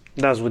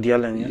 that's Woody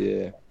Allen.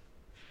 Yeah.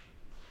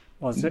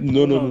 Was it?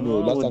 No.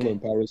 Last Tango in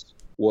Paris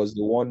was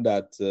the one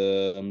that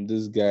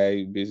this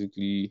guy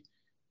basically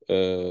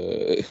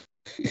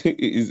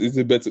is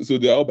a better. So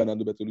they're all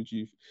Bernardo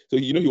Bertolucci. So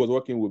he was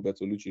working with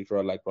Bertolucci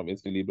throughout, like from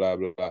Italy, blah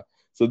blah blah.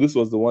 So this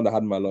was the one that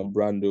had Marlon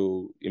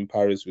Brando in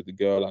Paris with the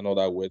girl and all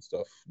that weird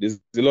stuff.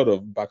 There's a lot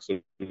of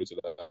backstory to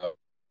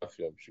that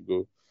film. You should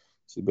go.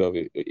 It's a bit of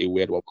a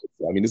weird one.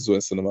 I mean, this is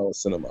when cinema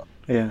was cinema.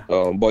 Yeah.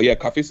 But yeah,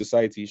 Cafe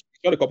Society. She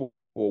shot a couple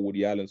for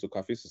Woody Allen, so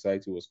Cafe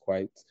Society was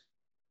quite.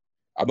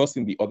 I've not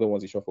seen the other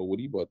ones he shot for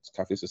Woody, but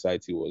Cafe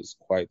Society was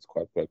quite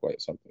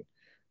something.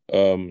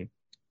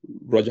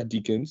 Roger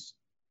Deakins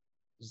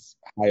is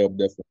high up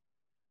there.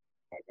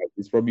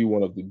 It's probably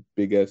one of the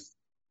biggest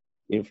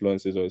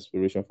influences or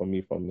inspiration for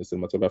me from a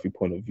cinematography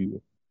point of view.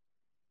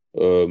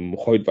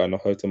 Hoyt van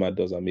Hoytema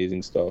does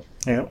amazing stuff.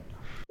 Yeah.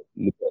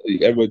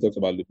 Everybody talks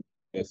about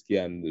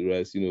Lubezki and the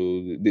rest.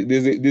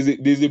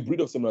 There's a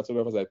breed of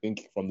cinematographers, I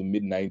think, from the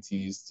mid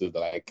 90s to the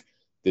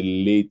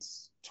late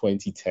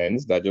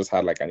 2010s that just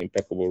had like an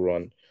impeccable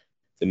run.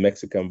 The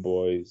Mexican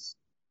Boys.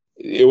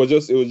 It was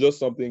just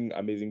something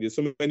amazing. There's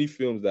so many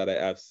films that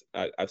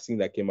I've seen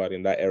that came out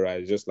in that era.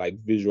 It's just like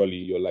visually,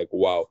 you're like,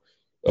 wow.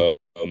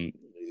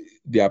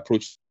 The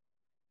approach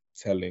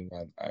storytelling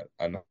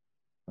and how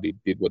they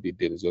did what they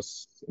did is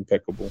just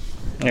impeccable.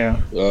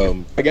 Yeah.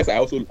 I guess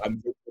I'm very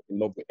in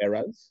love with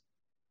eras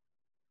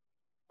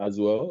as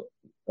well.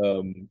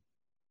 You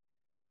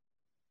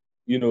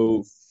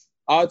know,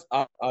 art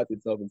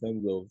itself in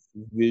terms of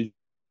visual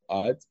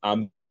art,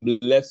 I'm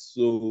less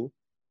so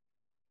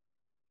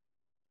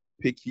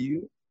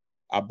picky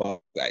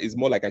about. It's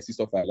more like I see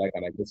stuff I like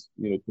and I just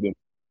put in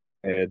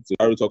my head. So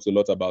Haru talks a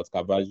lot about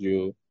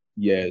Caravaggio.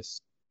 Yes.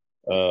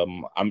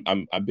 I'm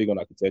big on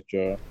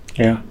architecture.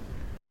 Yeah.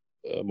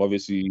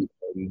 Obviously,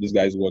 this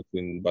guy's worked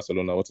in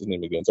Barcelona. What's his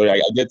name again? Sorry, I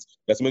get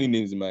there's many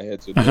names in my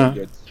head, so they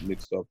get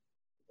mixed up.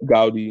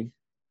 Gaudi,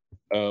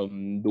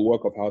 the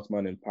work of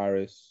Haussmann in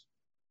Paris,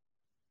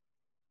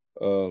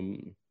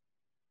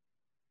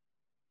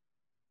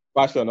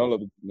 fashion, all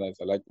of it is nice.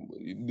 I like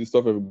the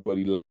stuff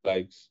everybody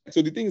likes.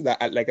 So the thing is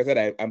that, like I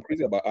said, I'm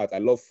crazy about art. I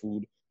love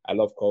food. I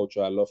love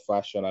culture. I love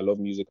fashion. I love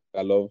music.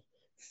 I love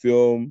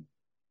film.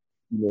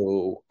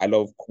 I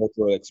love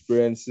cultural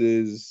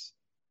experiences.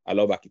 I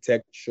love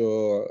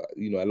architecture.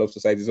 I love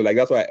society. So like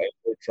that's why I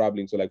enjoy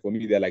traveling. So like for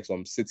me, there are like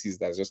some cities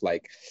that's just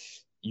like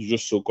you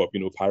just soak up.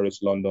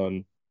 Paris,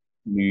 London,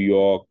 New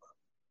York.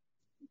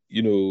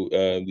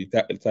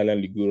 The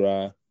Italian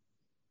Ligura.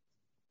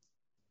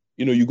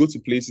 You go to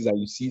places and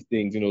you see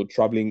things.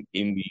 Traveling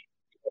in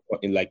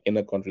like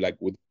inner country, like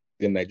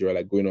within Nigeria,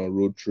 like going on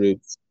road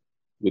trips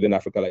within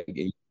Africa, like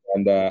in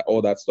Uganda,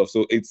 all that stuff.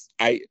 So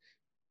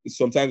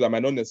sometimes I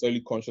might not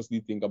necessarily consciously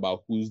think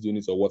about who's doing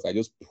it or what. I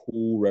just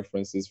pull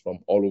references from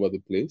all over the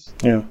place.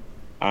 Yeah.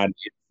 And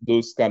it's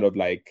those kind of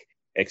like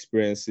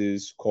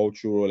experiences,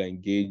 cultural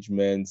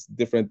engagements,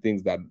 different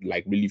things that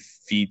like really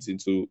feeds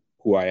into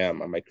who I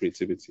am and my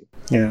creativity.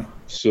 Yeah.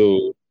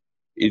 So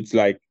it's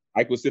like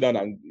I could sit down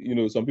and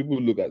some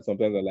people look at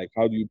sometimes and like,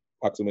 how do you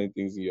pack so many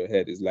things in your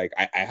head? It's like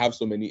I have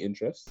so many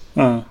interests.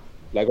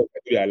 Like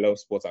I love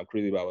sports. I'm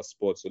crazy about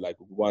sports. So like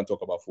we want to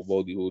talk about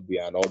football the whole day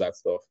and all that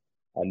stuff.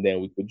 And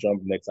then we could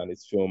jump next and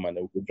it's film, and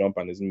then we could jump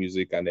on his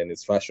music, and then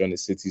it's fashion,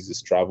 it's cities,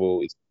 it's travel,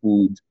 it's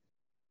food.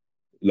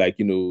 Like,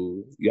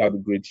 you have the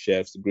great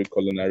chefs, the great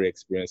culinary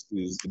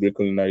experiences, the great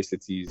culinary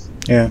cities,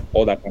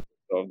 all that kind of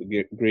stuff,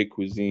 the great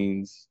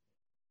cuisines,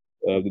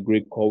 the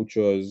great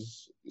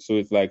cultures. So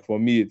it's like, for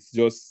me, it's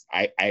just,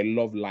 I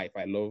love life.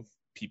 I love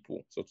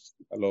people. So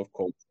I love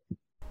culture.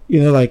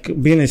 Like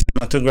being a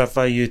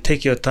cinematographer, you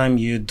take your time,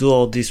 you do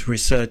all this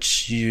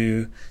research,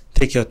 you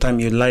take your time,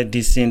 you light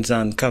these scenes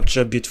and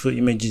capture beautiful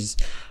images.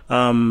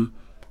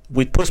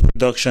 With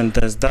post-production,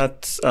 there's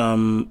that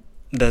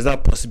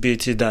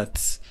possibility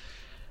that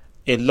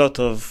a lot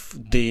of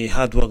the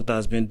hard work that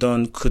has been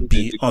done could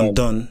be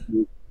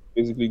undone.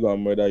 Basically go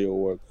and murder your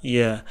work.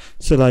 Yeah.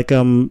 So like,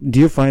 do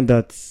you find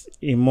that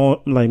in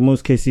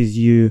most cases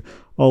you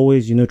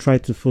always, try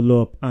to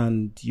follow up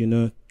and,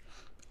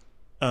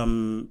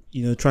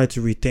 try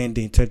to retain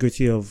the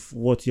integrity of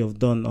what you've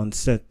done on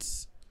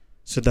set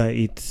so that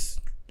it,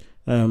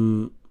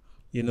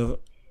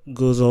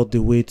 goes all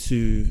the way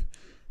to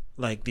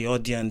like the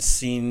audience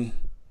seeing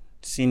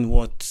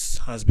what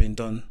has been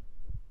done?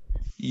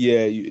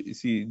 Yeah, you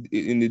see,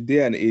 in the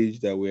day and age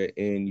that we're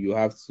in, you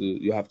have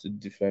to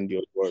defend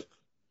your work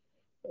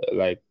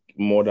like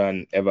more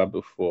than ever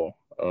before.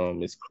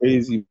 It's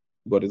crazy,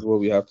 but it's what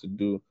we have to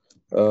do.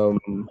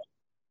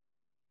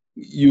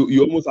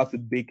 You almost have to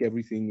bake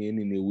everything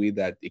in a way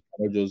that it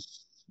cannot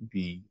just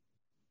be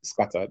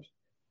scattered.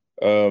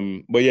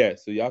 But yeah,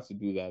 so you have to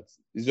do that.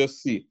 It's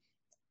just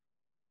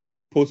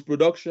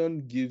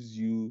post-production gives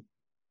you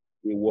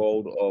a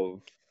world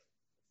of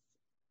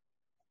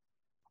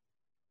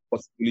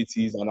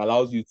possibilities and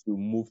allows you to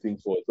move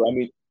things forward. So I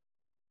mean,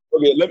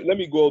 okay, let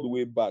me go all the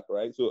way back,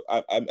 right? So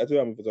I told you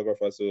I'm a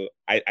photographer, so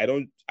I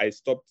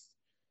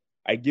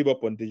gave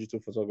up on digital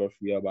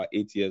photography about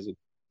 8 years ago.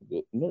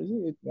 No, is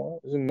it 8 now?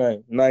 Is it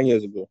 9? 9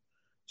 years ago.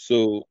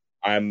 So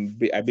I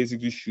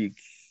basically shoot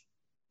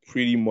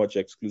pretty much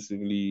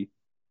exclusively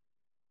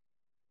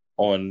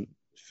on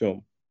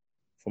film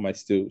for my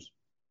stills,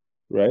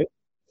 right?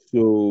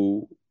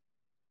 So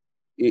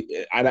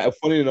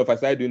funny enough, I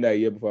started doing that a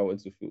year before I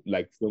went to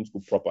film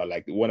school proper.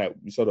 Like when I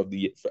sort of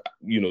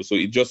so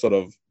it just sort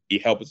of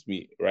it helps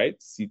me, right?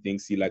 See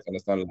things, see light,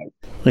 understand light.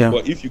 Yeah.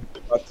 But if you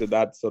go back to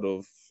that sort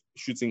of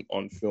shooting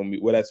on film,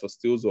 whether it's for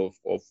stills or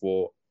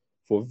for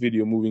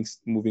video, moving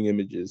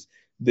images,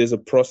 there's a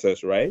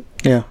process, right?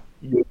 Yeah.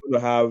 You're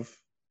gonna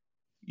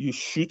you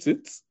shoot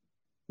it,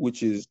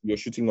 which is you're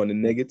shooting on a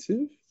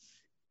negative.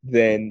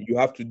 Then you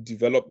have to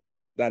develop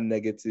that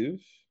negative,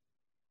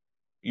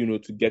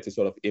 to get a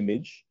sort of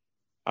image,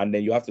 and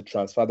then you have to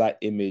transfer that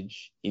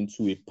image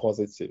into a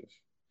positive,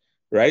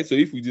 right? So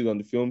if we do it on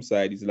the film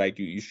side, it's like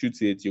you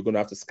shoot it, you're going to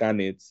have to scan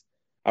it.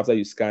 After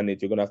you scan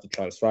it, you're going to have to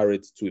transfer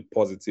it to a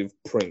positive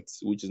print,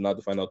 which is not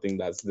the final thing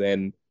that's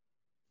then,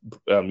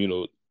 that's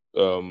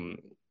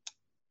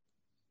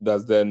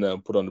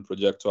then put on the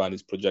projector and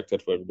is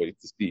projected for everybody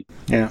to see.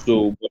 Yeah.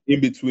 So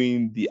in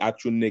between the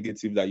actual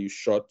negative that you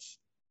shot,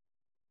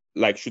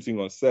 like shooting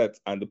on set,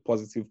 and the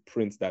positive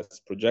print that's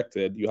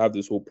projected, you have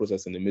this whole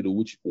process in the middle,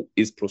 which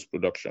is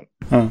post-production.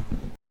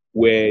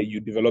 where you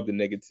develop the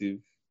negative.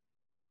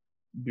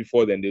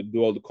 Before then, they do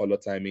all the color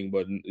timing,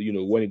 but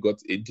when it got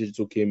a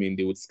digital came in,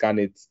 they would scan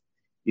it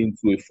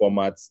into a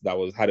format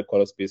that had a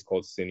color space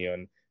called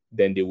Cineon.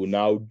 Then they will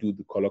now do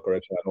the color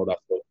correction and all that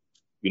stuff,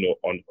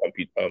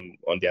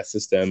 on their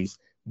systems.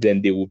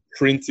 Then they will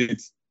print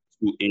it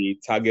to a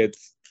target,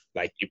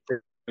 like a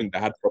print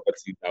that had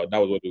properties. That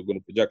was what they were going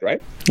to project,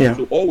 right? Yeah.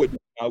 So all we're doing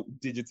now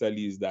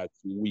digitally is that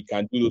we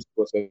can do those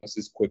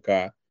processes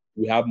quicker.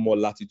 We have more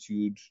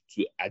latitude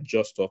to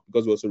adjust stuff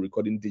because we're also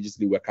recording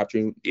digitally. We're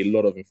capturing a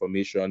lot of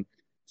information,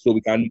 so we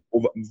can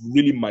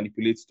really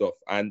manipulate stuff.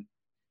 And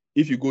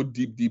if you go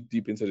deep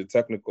into the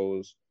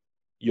technicals,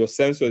 your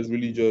sensor is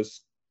really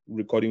just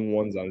recording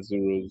ones and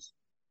zeros,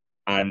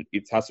 and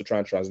it has to try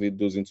and translate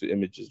those into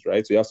images,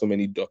 right? So you have so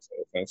many dots on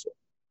the sensor.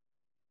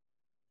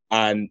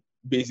 And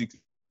basically,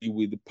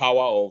 with the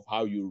power of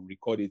how you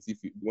record it,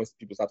 once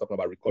people start talking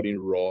about recording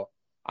raw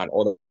and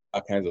all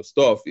that kinds of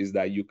stuff, is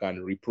that you can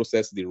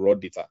reprocess the raw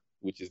data,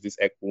 which is this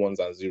ones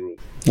and zeros.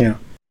 Yeah.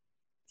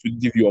 To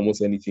give you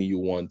almost anything you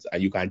want,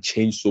 and you can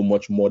change so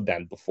much more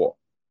than before.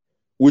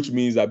 Which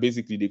means that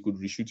basically they could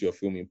reshoot your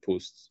film in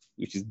post,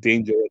 which is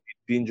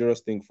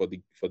dangerous thing for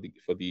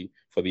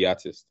the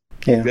artist.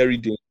 Yeah. Very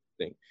dangerous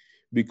thing,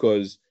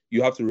 because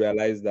you have to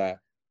realize that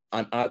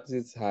an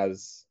artist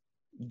has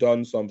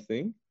done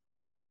something,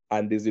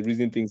 and there's a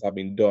reason things have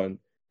been done.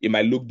 It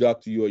might look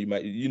dark to you, or you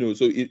might,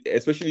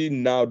 especially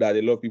now that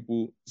a lot of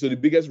people. So the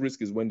biggest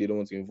risk is when they don't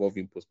want to involve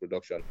in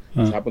post-production.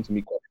 It's happened to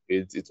me quite a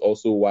bit. It's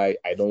also why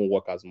I don't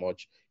work as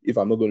much. If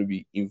I'm not going to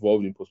be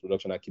involved in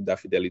post-production, I keep that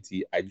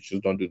fidelity. I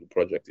just don't do the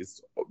project.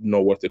 It's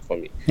not worth it for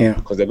me. Yeah.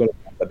 Because they're going to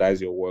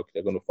standardize your work.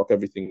 They're going to fuck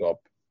everything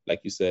up.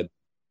 Like you said,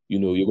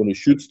 you're going to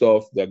shoot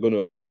stuff. They're going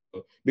to,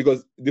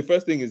 because the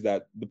first thing is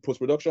that the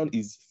post-production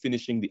is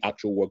finishing the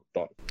actual work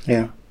done.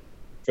 Yeah.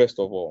 First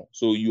of all.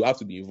 So you have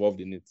to be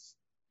involved in it.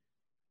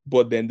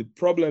 But then the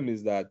problem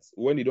is that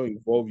when they don't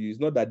involve you,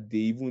 it's not that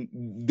they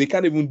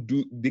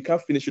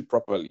can't finish it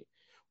properly.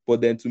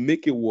 But then to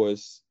make it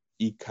worse,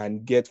 it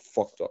can get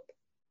fucked up.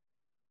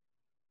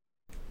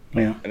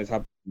 Yeah. And it's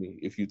happened to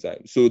me a few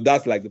times. So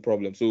that's like the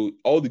problem. So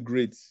all the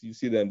greats, you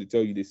see them, they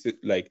tell you, they say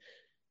like,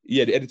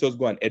 yeah, the editors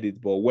go and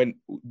edit, but when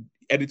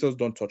editors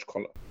don't touch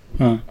color,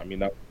 I mean,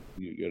 that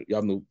you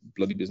have no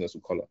bloody business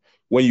with color.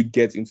 When you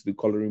get into the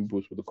coloring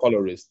booth with the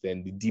colorist,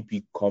 then the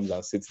DP comes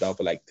and sits down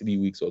for like 3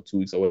 weeks or 2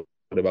 weeks or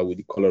whatever with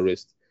the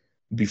colorist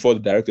before the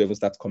director even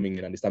starts coming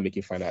in and they start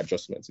making final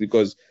adjustments,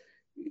 because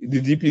the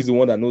DP is the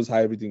one that knows how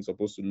everything's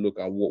supposed to look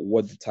and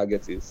what the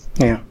target is.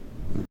 Yeah.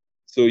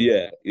 So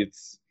yeah,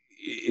 it's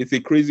a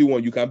crazy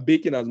one. You can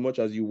bake in as much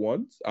as you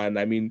want, and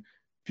I mean,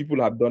 people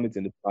have done it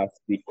in the past.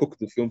 They cook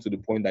the film to the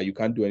point that you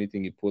can't do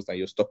anything in post and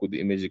you're stuck with the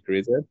image you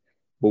created.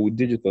 But with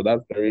digital,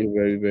 that's very,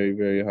 very, very,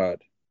 very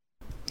hard.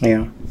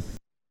 Yeah.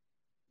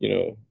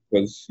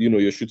 Because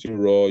you're shooting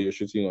raw, you're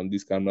shooting on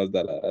these cameras,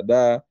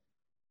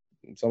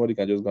 somebody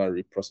can just go and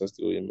reprocess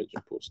the image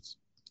in post.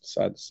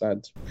 Sad.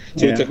 So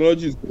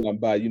technology is good and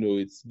bad.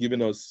 It's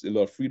giving us a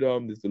lot of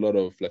freedom. There's a lot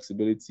of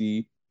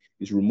flexibility.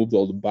 It's removed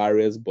all the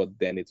barriers, but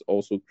then it's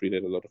also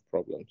created a lot of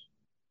problems.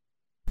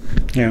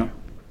 Yeah.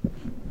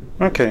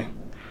 Okay.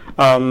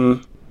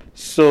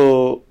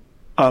 So,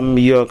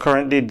 you're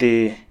currently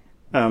the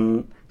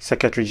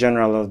Secretary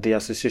General of the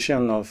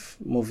Association of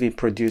Movie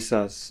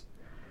Producers.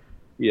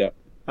 Yeah.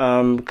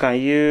 Can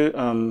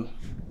you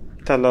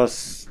tell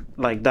us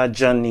like that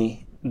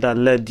journey that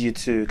led you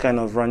to kind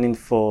of running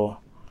for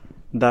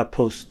that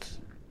post?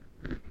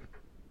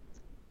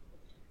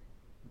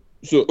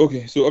 So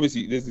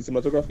obviously there's the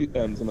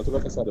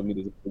cinematographer side of me,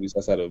 there's the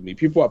producer side of me.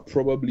 People are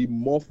probably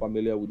more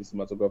familiar with the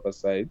cinematographer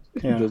side,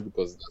 just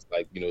because that's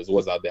like, it's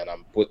what's out there,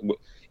 and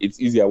it's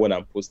easier when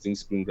I'm posting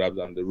screen grabs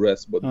and the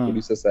rest. But the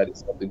producer side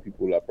is something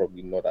people are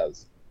probably not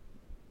as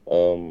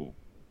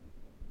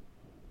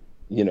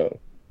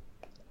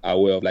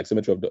aware of, like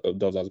Symmetry of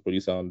Doves as a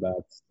producer on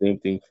that. Same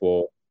thing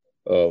for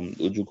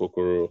Uju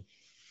Kokoro.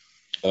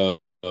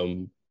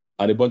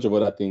 And a bunch of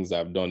other things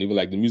I've done, even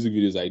like the music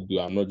videos I do.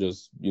 I'm not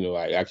just,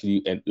 I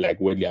actually, like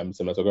weirdly, I'm a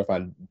cinematographer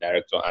and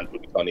director and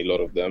producer on a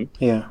lot of them.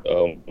 Yeah.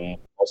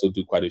 Also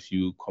do quite a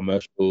few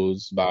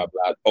commercials, blah,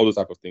 blah, all those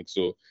type of things.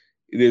 So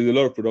there's a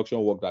lot of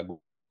production work that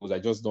goes.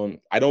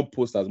 I don't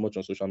post as much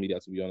on social media,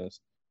 to be honest.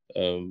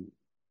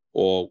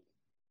 Or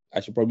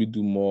I should probably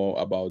do more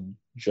about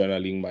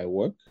journaling my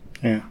work.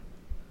 Yeah.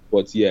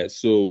 But yeah,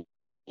 so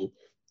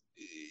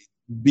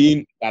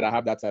being that I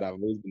have that side, I've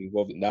always been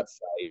involved in that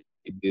side.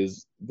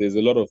 There's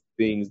a lot of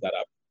things that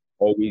have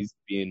always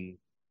been,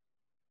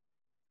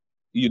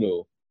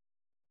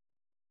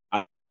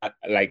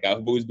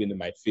 I've always been in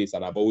my face,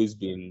 and I've always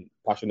been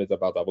passionate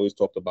about. I've always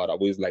talked about.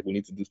 I've always we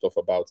need to do stuff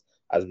about,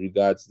 as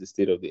regards the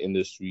state of the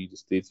industry, the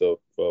state of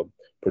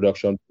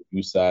production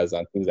producers,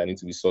 and things that need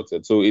to be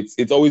sorted. So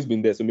it's always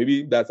been there. So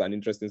maybe that's an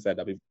interesting side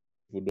that people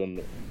don't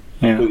know.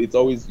 Yeah. So it's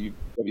always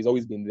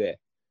been there.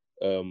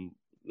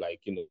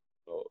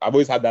 I've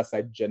always had that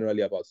side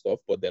generally about stuff,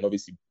 but then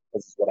obviously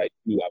because it's what I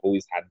do, I've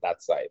always had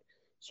that side.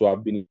 So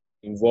I've been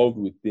involved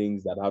with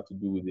things that have to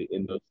do with the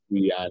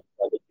industry and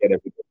trying to get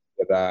everything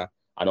together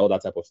and all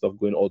that type of stuff,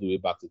 going all the way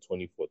back to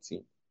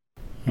 2014.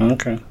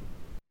 Okay.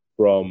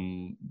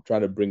 From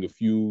trying to bring a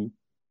few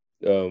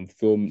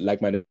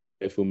like-minded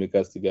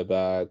filmmakers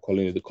together,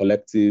 calling it the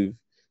collective,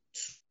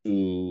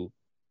 to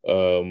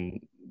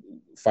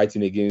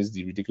fighting against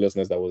the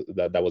ridiculousness that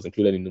was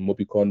included in the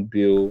Mopicon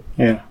bill.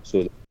 Yeah.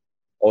 So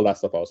all that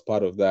stuff, I was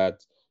part of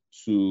that.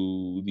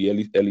 To the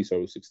early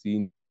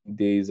 16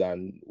 days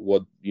and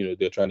what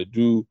they're trying to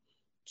do,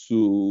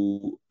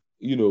 to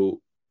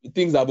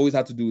things that I've always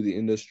had to do with the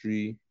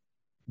industry,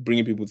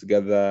 bringing people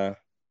together,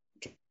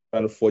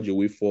 trying to forge a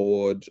way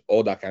forward,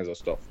 all that kinds of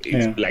stuff.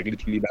 It's like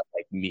literally that's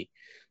like me.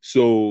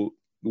 So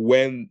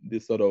when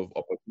this sort of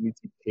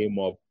opportunity came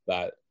up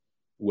that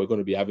we're going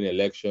to be having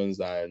elections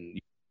and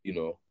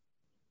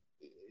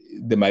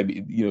there might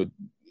be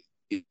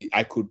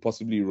I could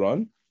possibly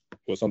run, it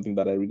was something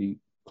that I really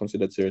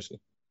considered seriously.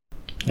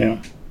 Yeah.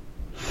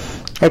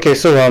 Okay,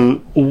 so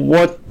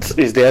what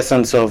is the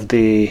essence of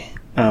the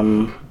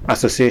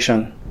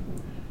association?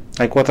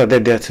 Like, what are they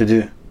there to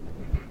do?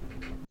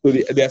 So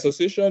the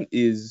association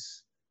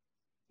is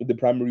the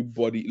primary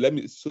body.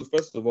 So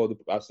first of all, the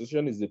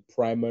association is the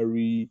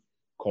primary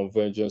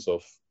convergence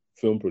of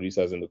film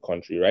producers in the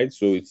country, right?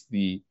 So it's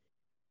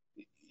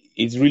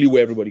really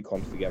where everybody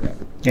comes together,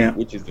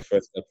 which is the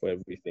first step for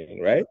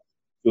everything, right?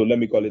 So let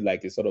me call it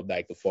like it's sort of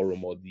like the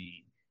forum or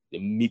the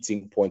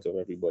meeting point of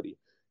everybody.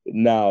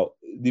 Now,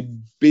 the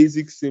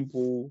basic,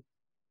 simple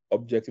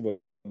objective of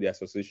the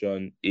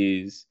association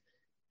is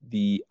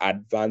the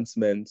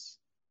advancement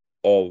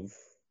of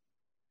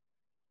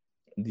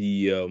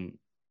the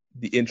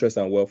interest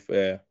and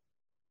welfare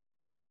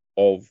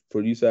of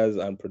producers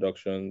and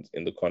productions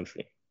in the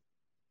country,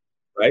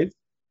 right?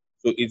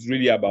 So it's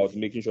really about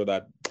making sure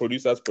that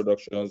producers,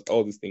 productions,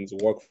 all these things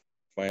work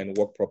fine,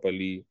 work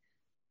properly,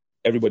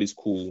 everybody's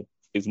cool,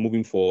 it's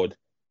moving forward,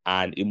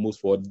 and it moves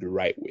forward the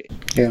right way.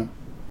 Yeah.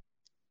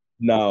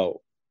 Now,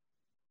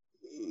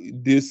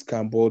 this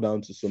can boil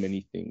down to so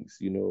many things,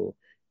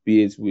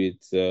 be it with,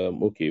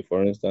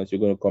 for instance, you're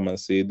going to come and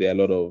say there are a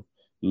lot of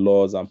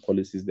laws and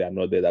policies that are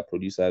not there that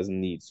producers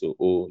need. So,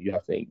 you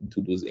have to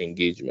do those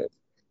engagements.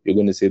 You're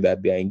going to say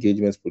that there are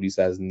engagements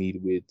producers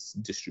need with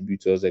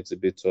distributors,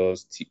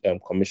 exhibitors,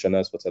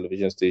 commissioners for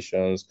television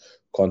stations,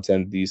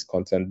 content this,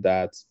 content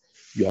that.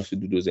 You have to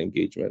do those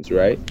engagements,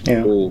 right?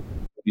 Yeah.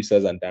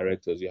 Producers and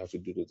directors, you have to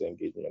do those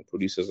engagements.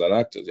 Producers and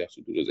actors, you have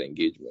to do those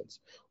engagements.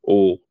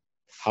 What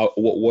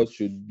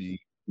should the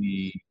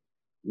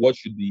let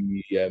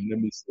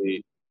me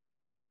say,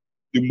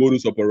 the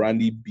modus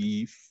operandi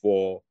be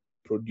for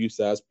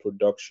producers,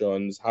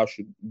 productions? How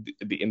should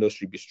the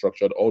industry be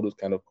structured? All those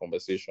kind of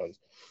conversations.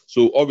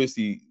 So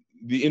obviously,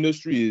 the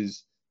industry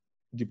is,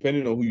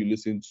 depending on who you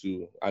listen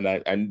to,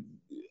 and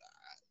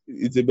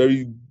it's a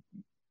very,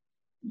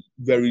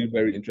 very,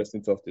 very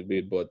interesting, tough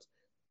debate. But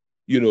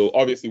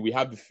obviously, we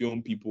have the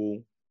film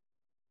people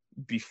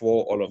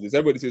before all of this.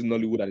 Everybody says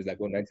Nollywood and it's like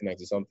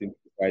 1990 something,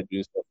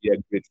 doing stuff. Yeah,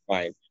 great,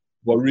 fine.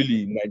 But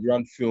really,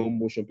 Nigerian film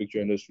motion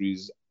picture industry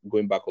is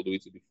going back all the way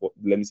to the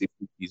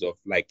 50s of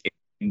like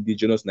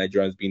indigenous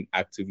Nigerians being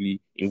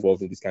actively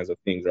involved in these kinds of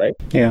things, right?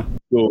 Yeah.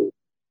 So,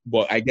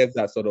 but I guess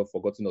that's sort of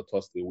forgotten or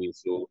tossed away.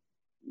 So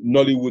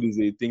Nollywood is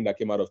a thing that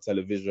came out of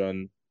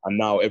television, and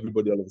now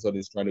everybody all of a sudden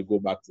is trying to go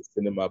back to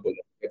cinema, but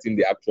getting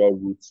the actual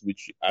roots,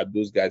 which are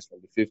those guys from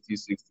the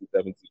 50s, 60s,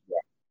 70s. Yeah.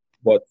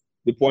 But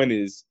the point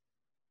is,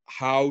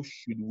 how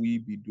should we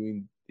be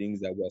doing things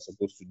that we're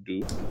supposed to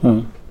do?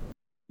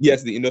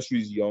 Yes, the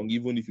industry is young,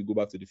 even if you go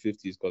back to the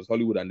 50s, because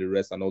Hollywood and the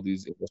rest and all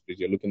these industries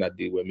you're looking at,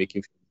 they were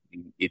making films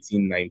in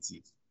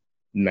 1890s,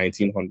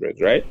 1900s,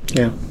 right?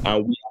 Yeah.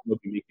 And we have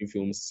not been making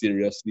films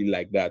seriously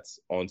like that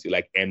until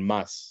like en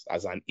masse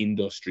as an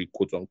industry,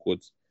 quote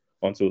unquote,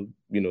 until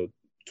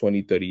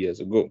 20, 30 years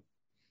ago.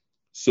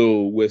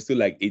 So we're still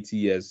like 80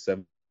 years,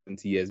 70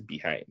 years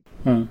behind.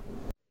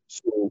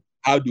 So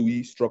how do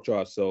we structure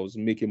ourselves,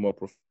 make it more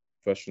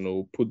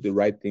professional, put the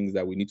right things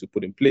that we need to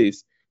put in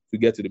place to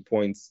get to the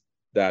point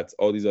that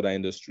all these other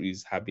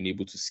industries have been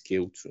able to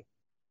scale to?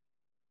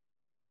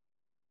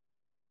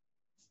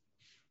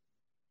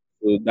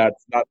 So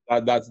that's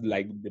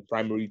like the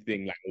primary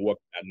thing, like work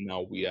that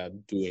now we are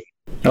doing.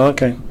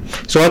 Okay.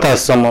 So what are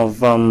some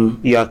of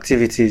your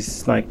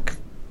activities like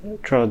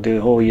throughout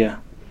the whole year?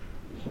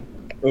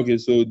 Okay,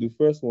 so the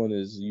first one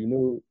is,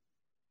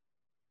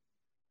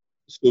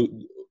 so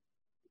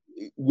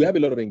we have a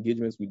lot of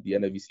engagements with the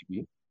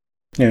NFVCB,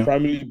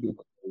 primarily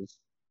because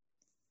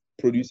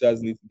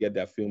producers need to get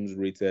their films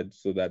rated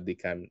so that they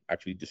can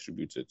actually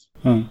distribute it.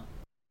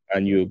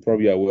 And you're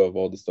probably aware of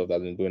all the stuff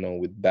that's been going on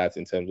with that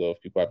in terms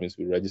of people having to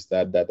be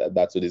registered,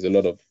 that. So there's a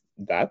lot of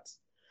that.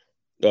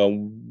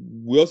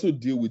 We also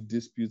deal with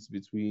disputes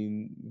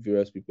between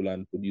various people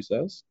and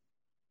producers.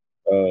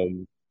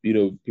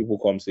 People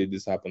come say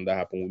this happened, that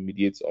happened. We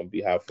mediate on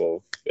behalf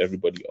of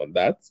everybody on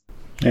that.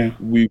 Yeah.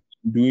 We're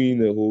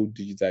doing a whole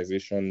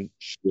digitization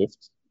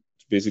shift,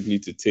 basically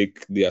to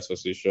take the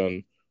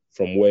association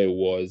from where it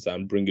was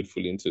and bring it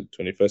fully into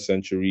 21st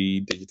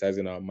century,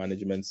 digitizing our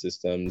management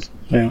systems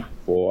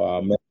for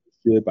our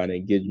membership and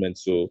engagement.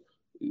 So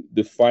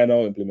the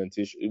final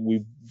implementation.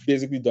 We've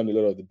basically done a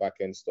lot of the back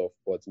end stuff,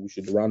 but we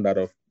should round that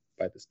off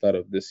by the start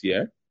of this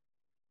year.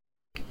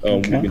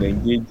 We've been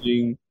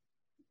engaging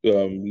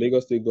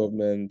Lagos state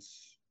government,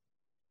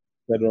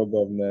 federal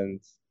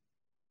government,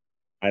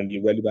 and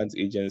the relevant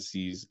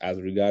agencies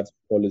as regards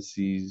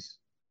policies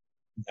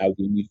that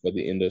we need for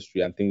the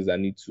industry and things that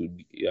need to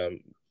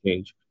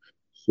change.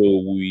 So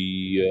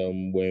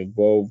we were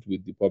involved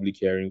with the public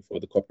hearing for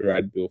the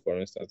copyright bill, for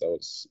instance. That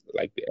was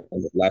like the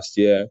end of last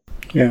year.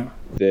 Yeah.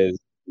 There's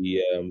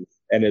the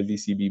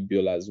NFVCB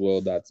bill as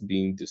well that's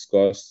being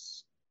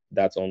discussed.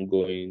 That's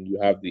ongoing. You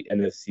have the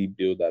NFC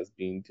bill that's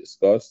being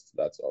discussed.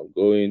 That's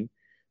ongoing.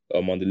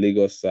 On the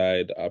Lagos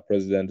side, our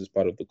president is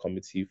part of the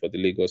committee for the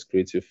Lagos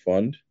Creative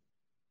Fund.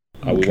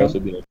 And we've also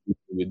been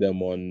with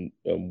them on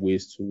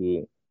ways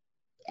to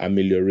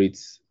ameliorate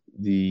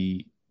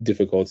the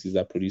difficulties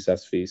that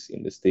producers face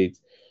in the state.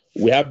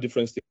 We have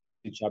different state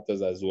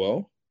chapters as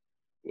well.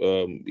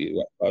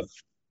 About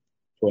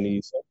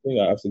 20 something.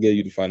 I have to get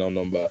you the final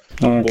number.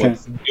 But we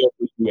also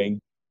do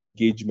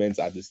engagements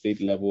at the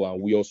state level,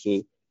 and we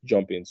also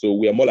jump in. So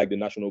we are more like the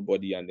national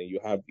body, and then you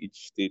have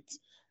each state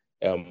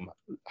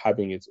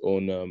having its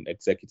own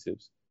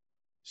executives.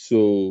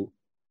 So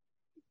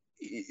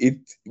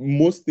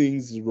most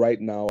things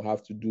right now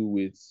have to do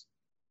with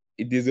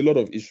there's a lot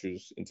of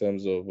issues in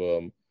terms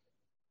of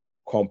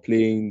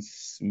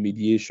complaints,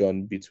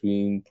 mediation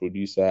between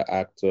producer,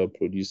 actor,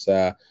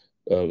 producer,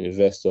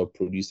 investor,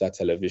 producer,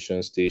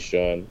 television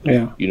station.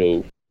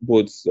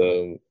 Both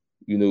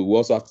we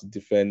also have to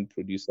defend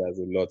producers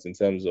a lot in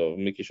terms of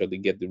making sure they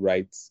get the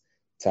right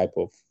type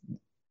of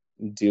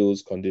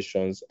deals,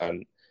 conditions,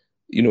 and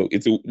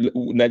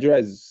Nigeria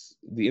is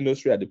the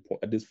industry at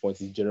this point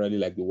is generally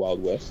like the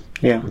Wild West.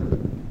 Yeah.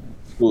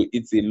 So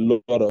it's a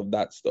lot of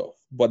that stuff.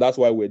 But that's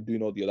why we're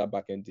doing all the other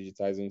back-end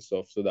digitizing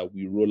stuff so that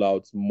we roll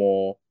out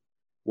more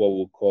what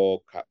we'll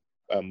call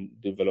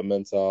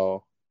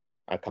developmental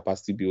and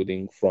capacity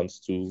building fronts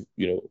to,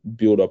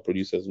 build up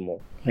producers more.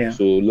 Yeah.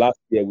 So last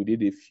year we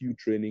did a few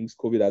trainings.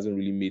 COVID hasn't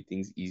really made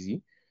things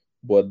easy.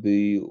 But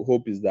the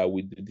hope is that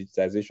with the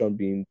digitization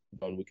being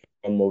done, we can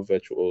run more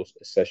virtual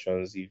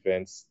sessions,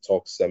 events,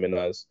 talks,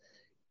 seminars.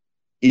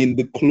 In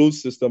the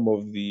closed system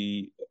of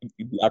the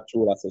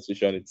actual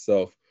association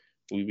itself,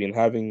 we've been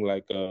having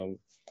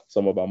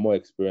some of our more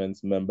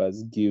experienced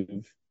members give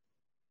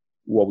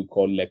what we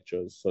call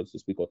lectures, so to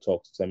speak, or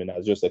talks,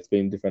 seminars, just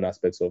explain different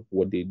aspects of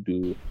what they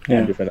do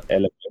and different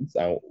elements.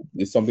 And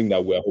it's something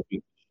that we're hoping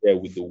to share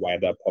with the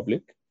wider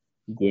public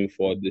going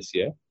forward this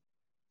year.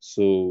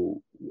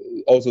 So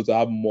also to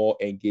have more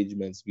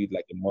engagements with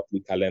like a monthly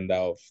calendar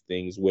of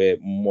things where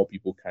more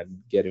people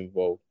can get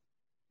involved.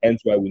 Hence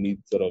why we need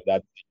sort of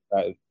that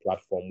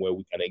platform where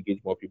we can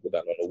engage more people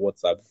than on a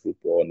WhatsApp group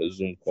or on a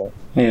Zoom call.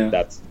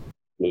 That's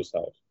closed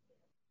out.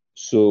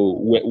 So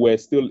we're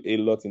still a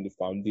lot in the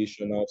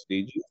foundational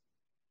stages.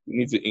 We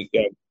need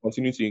to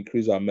continue to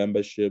increase our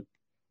membership,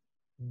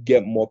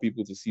 get more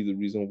people to see the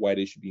reason why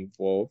they should be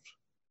involved.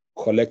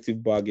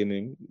 Collective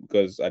bargaining,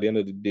 because at the end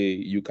of the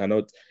day,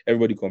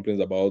 everybody complains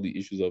about all the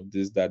issues of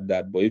this, that,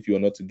 but if you're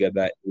not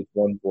together with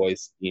one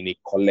voice in a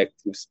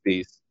collective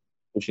space,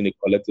 pushing a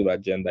collective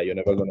agenda, you're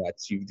never going to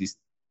achieve these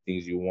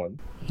things you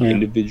want.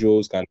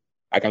 Individuals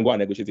I can go and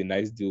negotiate a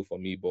nice deal for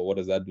me, but what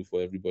does that do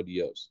for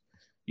everybody else?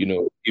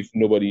 If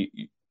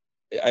nobody,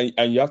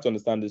 and you have to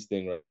understand this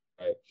thing,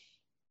 right?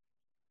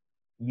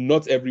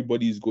 Not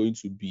everybody is going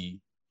to be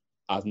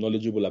as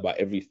knowledgeable about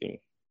everything.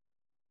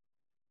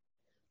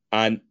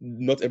 And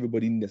not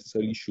everybody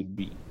necessarily should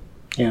be.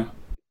 Yeah.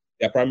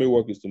 Their primary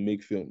work is to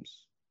make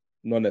films,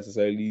 not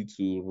necessarily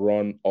to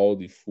run all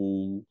the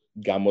full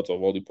gamut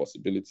of all the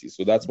possibilities.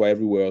 So that's why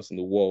everywhere else in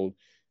the world,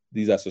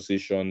 these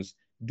associations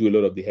do a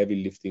lot of the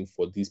heavy lifting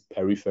for these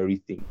periphery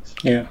things.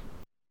 Yeah.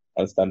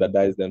 And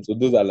standardize them. So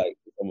those are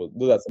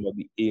some of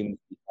the aims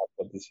we have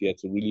for this year,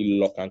 to really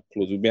lock and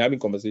close. We've been having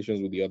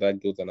conversations with the other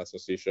guilds and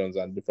associations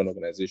and different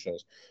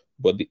organizations,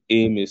 but the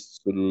aim is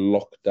to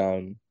lock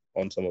down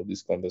on some of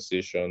these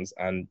conversations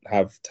and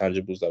have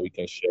tangibles that we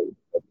can share with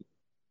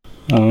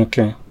people.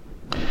 Okay.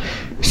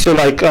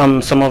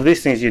 So some of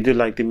these things you do,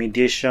 like the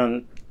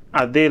mediation,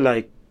 are they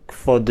like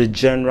for the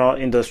general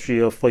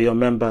industry or for your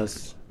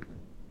members?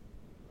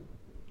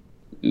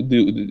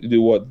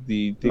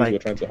 The things we're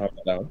trying to hammer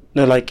down?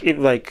 No,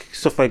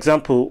 so for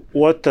example,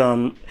 what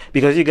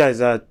because you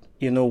guys are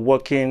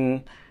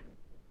working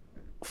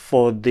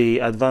for the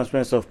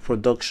advancements of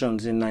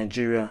productions in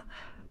Nigeria.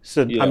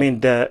 So I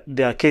mean, there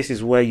are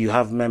cases where you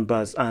have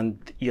members, and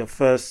your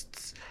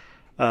first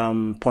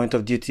point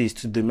of duty is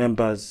to the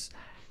members.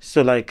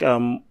 So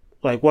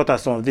what are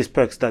some of these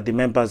perks that the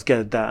members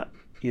get that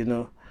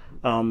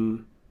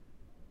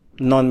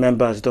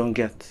non-members don't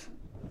get?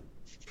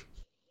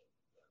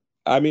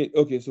 I mean,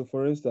 okay, so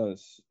for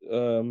instance,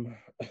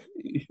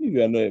 if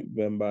you are not a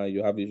member,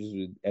 you have issues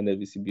with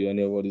NFVCB or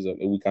any of all these,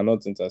 we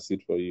cannot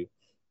intercede for you,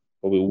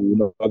 but we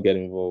will not get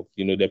involved.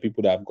 There are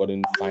people that have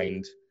gotten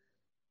fined.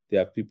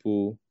 There are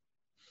people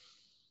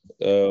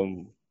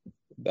that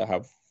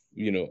have,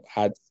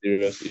 had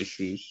serious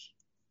issues.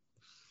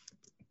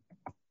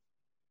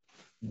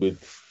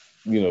 with,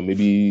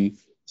 maybe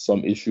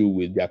some issue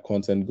with their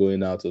content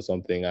going out or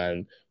something,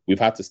 and we've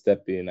had to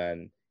step in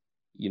and,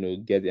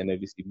 get the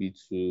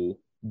NFDCB to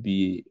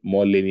be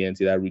more lenient,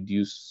 either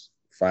reduce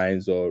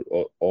fines or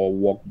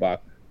walk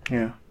back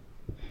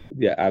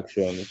their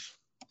actions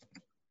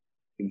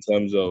in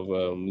terms of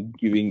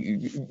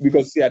giving,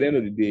 because see, at the end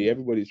of the day,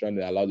 everybody's trying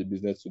to allow the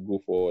business to go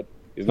forward.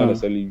 It's not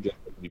necessarily just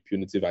be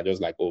punitive and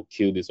just like, oh,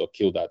 kill this or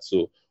kill that.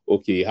 So,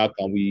 okay, how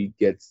can we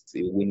get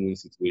a win-win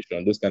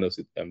situation? Those kind of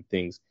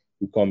things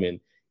will come in.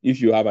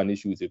 If you have an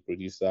issue with a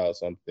producer or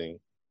something,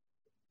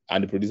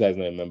 and the producer is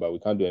not a member, we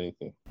can't do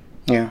anything.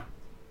 Yeah.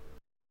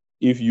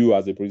 If you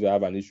as a producer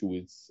have an issue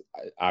with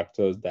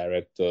actors,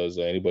 directors,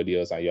 or anybody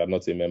else, and you are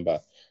not a member,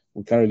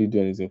 we can't really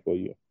do anything for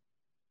you.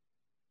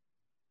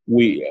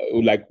 We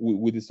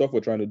with the stuff we're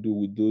trying to do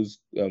with those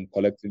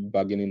collective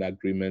bargaining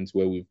agreements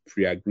where we've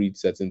pre-agreed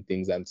certain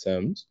things and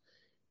terms.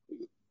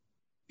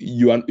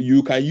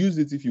 You can use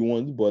it if you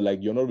want, but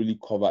like you're not really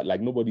covered.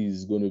 Like nobody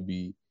is going to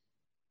be.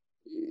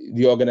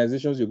 The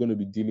organizations you're going to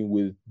be dealing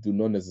with do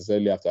not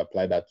necessarily have to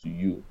apply that to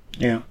you.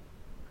 Yeah.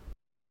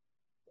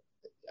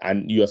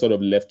 And you are sort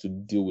of left to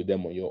deal with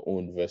them on your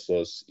own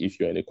versus if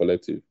you're in a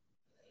collective.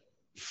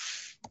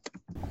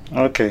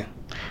 Okay.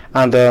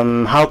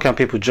 And how can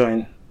people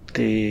join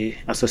the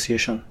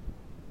association?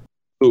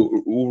 So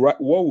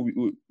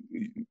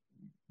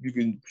you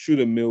can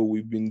shoot a mail.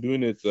 We've been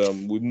doing it.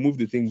 We've moved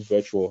the thing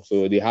virtual,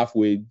 so the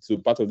halfway. So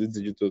part of this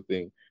digital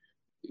thing,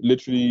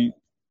 literally,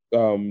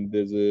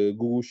 there's a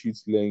Google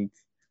Sheets link.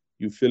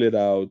 You fill it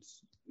out.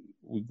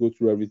 We go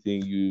through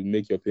everything. You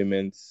make your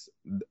payments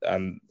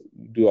and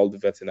do all the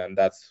vetting, and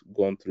that's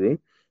gone through.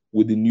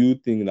 With the new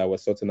thing that we're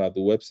sorting out,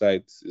 the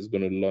website is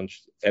going to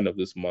launch end of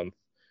this month.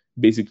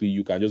 Basically,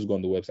 you can just go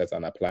on the website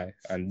and apply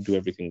and do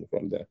everything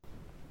from there.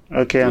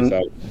 Okay.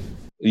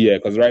 Yeah,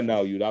 because right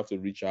now you'd have to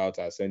reach out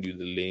and send you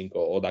the link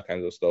or all that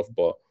kind of stuff.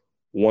 But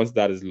once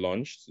that is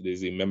launched,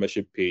 there's a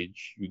membership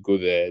page. You go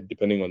there,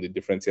 depending on the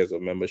different tiers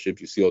of membership,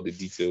 you see all the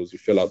details. You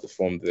fill out the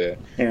form there.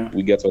 Yeah.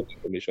 We get all the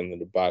information in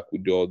the back. We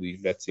do all the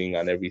vetting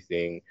and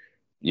everything.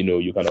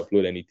 You can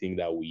upload anything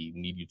that we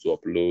need you to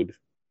upload.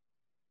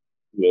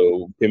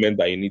 Payment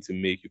that you need to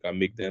make, you can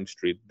make them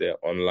straight there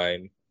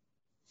online.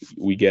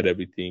 We get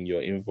everything,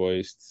 your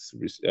invoiced,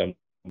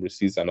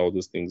 receipts and all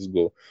those things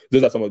go.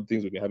 Those are some of the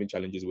things we've been having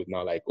challenges with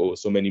now, like,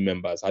 so many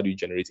members, how do you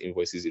generate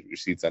invoices and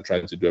receipts, and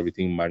trying to do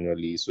everything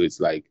manually? So it's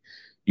like,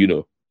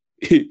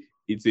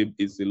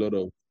 it's a lot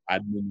of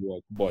admin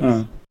work,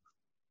 but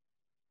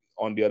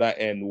on the other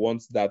end,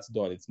 once that's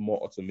done, it's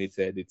more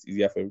automated, it's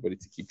easier for everybody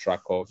to keep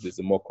track of, there's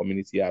a more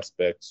community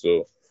aspect.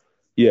 So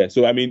yeah,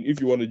 so I mean, if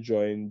you want to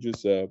join,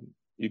 just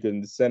you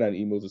can send an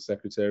email to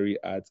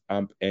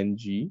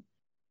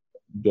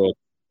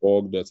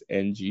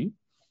secretary@ampng.org.ng,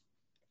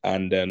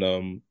 and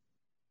then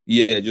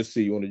just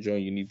say you want to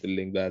join. You need the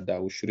link that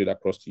will shoot it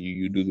across to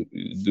you. You do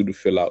the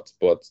fill out.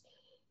 But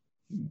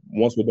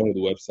once we're done with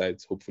the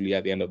website, hopefully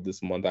at the end of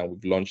this month, and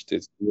we've launched it,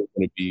 it's going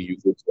to be, you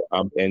go to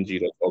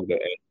ampng.org.ng,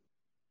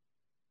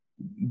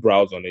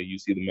 browse on it, you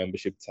see the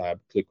membership tab,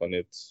 click on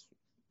it,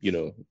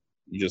 you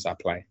just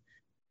apply.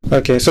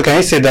 Okay, so can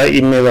you say that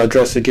email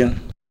address again?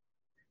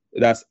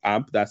 That's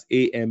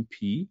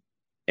ampng.org.ng.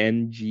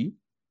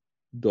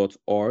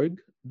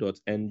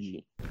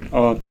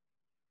 Oh.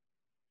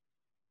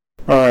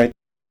 All right.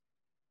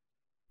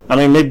 I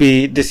mean,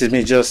 maybe this is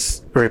me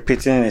just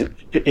repeating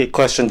a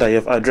question that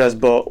you've addressed,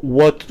 but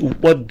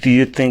what do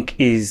you think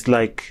is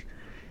like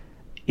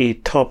a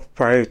top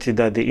priority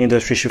that the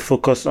industry should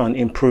focus on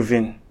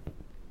improving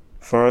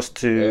for us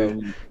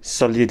to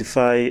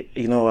solidify,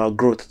 our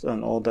growth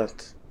and all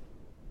that?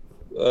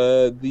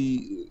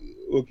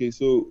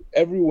 So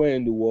everywhere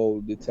in the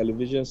world, the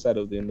television side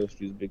of the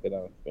industry is bigger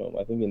than film.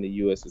 I think in the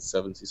US it's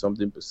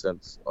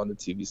 70-something% on the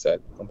TV side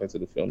compared to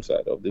the film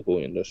side of the whole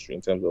industry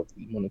in terms of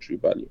the monetary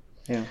value.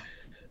 Yeah.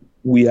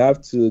 We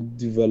have to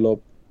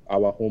develop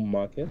our home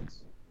market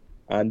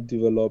and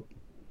develop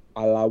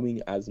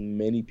allowing as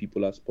many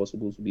people as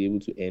possible to be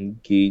able to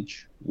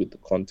engage with the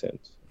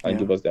content and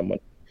give us their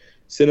money.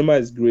 Cinema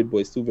is great, but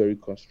it's still very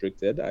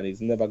constricted, and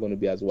it's never going to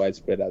be as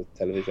widespread as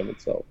television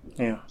itself.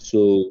 Yeah.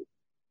 So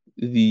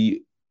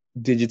the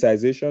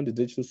digitization, the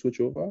digital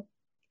switchover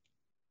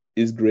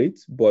is great,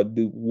 but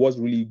what's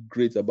really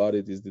great about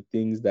it is the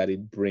things that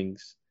it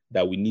brings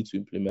that we need to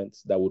implement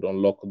that would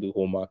unlock the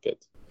whole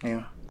market.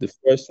 Yeah. The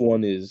first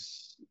one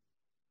is,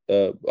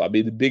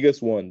 the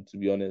biggest one, to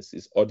be honest,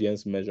 is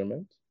audience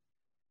measurement,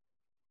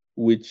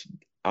 which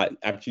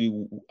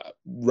actually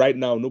right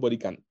now nobody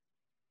can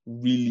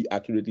really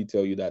accurately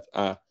tell you that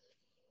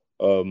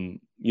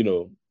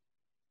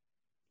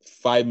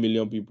 5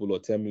 million people or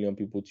 10 million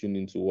people tune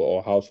into,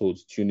 or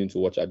households tune in to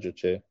watch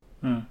Ajoche,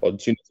 or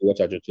tune in to watch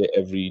Ajoche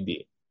every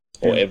day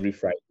or every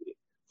Friday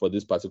for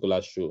this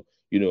particular show,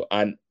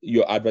 and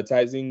your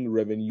advertising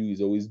revenue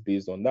is always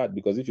based on that,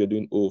 because if you're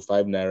doing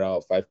 5 naira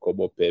or 5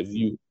 kobo per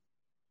view,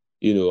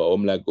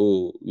 I'm like,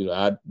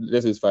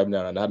 let's say it's 5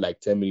 naira and I had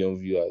like 10 million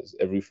viewers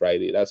every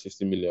Friday, that's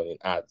 50 million in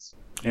ads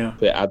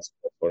per ad,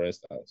 for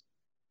instance,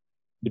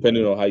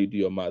 depending on how you do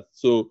your math.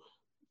 So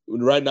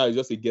right now it's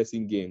just a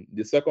guessing game.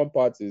 The second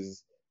part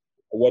is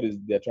what is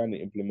they're trying to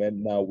implement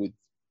now with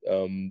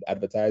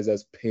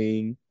advertisers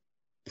paying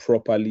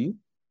properly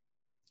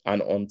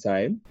and on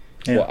time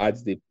for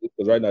ads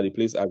because right now they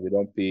place ads, they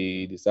don't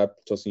pay, they start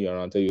tossing you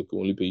around, tell you can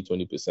only pay you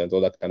 20%,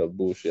 all that kind of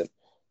bullshit.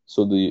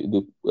 So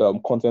the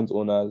content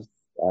owners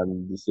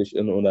and the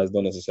station owners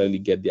don't necessarily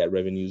get their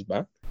revenues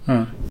back.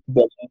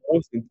 But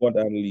most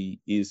importantly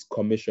is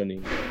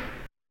commissioning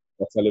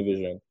for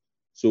television.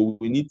 So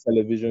we need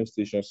television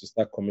stations to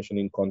start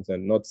commissioning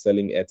content, not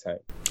selling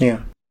airtime.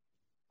 Yeah.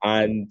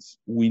 And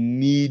we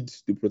need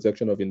the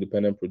protection of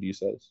independent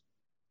producers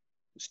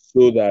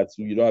so that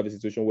you don't have a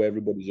situation where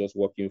everybody's just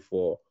working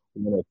for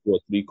one or two or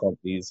three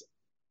companies.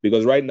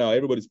 Because right now,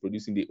 everybody's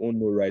producing, they own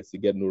no rights, they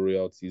get no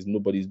royalties,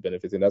 nobody's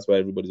benefiting. That's why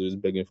everybody's always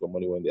begging for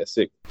money when they're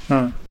sick.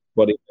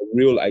 But in a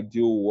real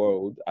ideal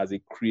world, as a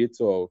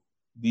creator of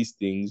these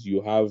things,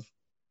 you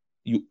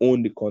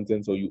own the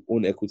content or you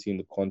own equity in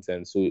the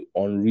content. So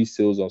on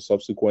resales, on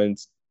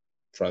subsequent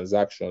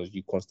transactions,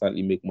 you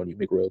constantly make money,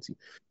 make royalty.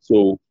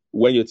 So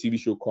when your TV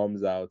show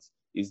comes out,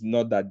 it's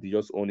not that they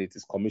just own it.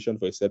 It's commissioned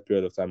for a set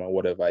period of time and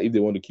whatever. If they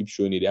want to keep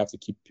showing it, they have to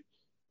keep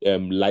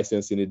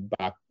licensing it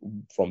back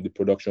from the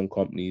production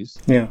companies.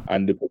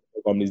 And the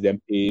production companies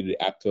then pay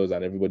the actors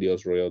and everybody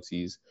else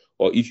royalties.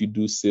 Or if you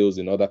do sales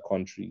in other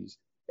countries,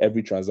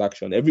 every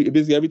transaction has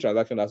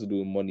to do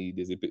with money.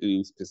 There's a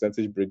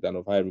percentage breakdown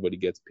of how everybody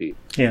gets paid.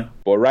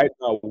 But right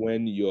now,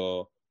 when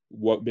you're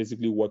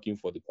basically working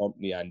for the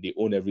company and they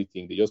own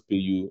everything, they just pay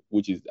you,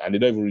 and they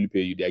don't even really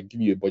pay you. They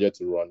give you a budget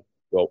to run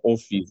your own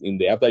fees in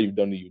there. After you've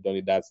done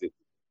it, that's it.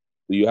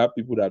 So you have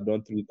people that have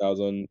done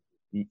 3,000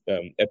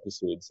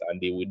 episodes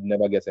and they would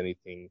never get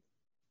anything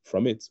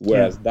from it.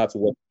 Whereas that's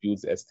what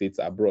builds estates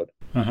abroad,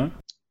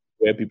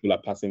 where people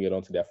are passing it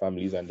on to their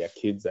families and their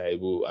kids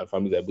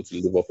families are able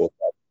to live off of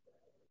that.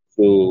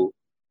 So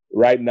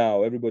right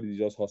now, everybody's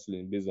just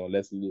hustling based on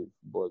let's live.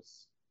 But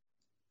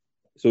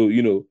so,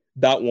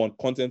 that one,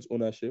 content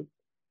ownership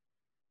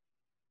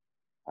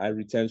and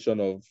retention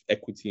of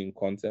equity in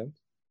content,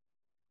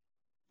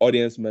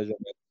 audience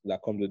measurement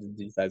that comes with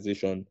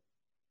digitization,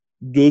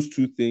 those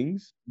two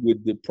things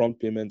with the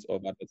prompt payment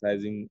of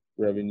advertising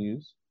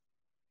revenues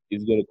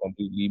is going to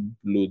completely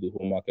blow the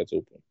whole market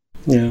open.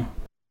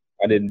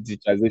 And then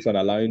digitization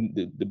allowing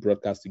the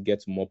broadcast to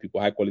get to more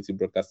people, high quality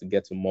broadcast to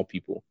get to more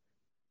people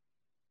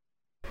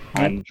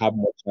and have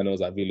more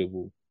channels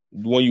available.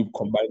 When you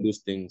combine those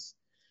things,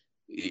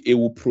 it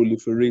will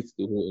proliferate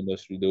the whole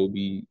industry. There will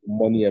be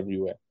money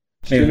everywhere.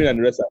 Streaming and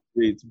the rest are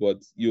great,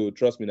 but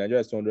trust me,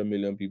 Nigeria is 200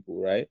 million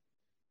people, right?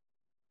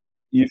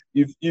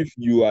 If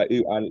you are,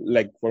 and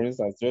like for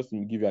instance, just to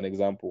give you an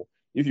example,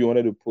 if you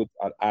wanted to put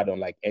an ad on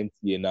like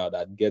NTA now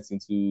that gets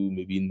into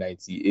maybe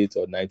 98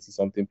 or 90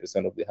 something %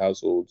 of the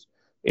households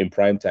in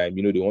prime time,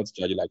 they want to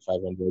charge you like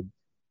 500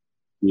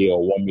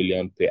 or 1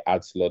 million per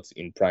ad slot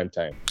in prime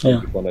time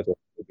before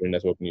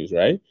network news,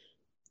 right?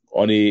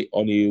 On a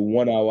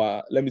 1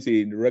 hour, let me say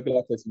in the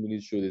regular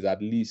 30-minute show, there's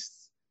at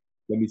least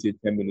 10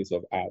 minutes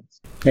of ads.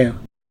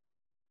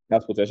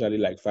 That's potentially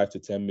like 5 to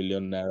 10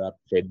 million naira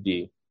per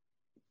day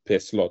per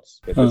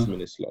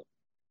 30-minute slot,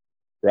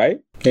 right?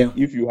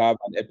 If you have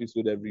an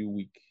episode every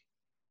week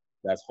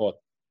that's hot,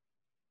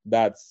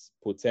 that's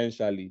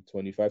potentially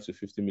 25 to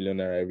 50 million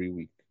naira every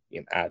week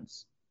in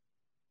ads,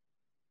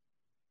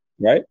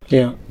 right?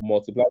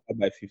 Multiply that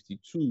by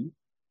 52,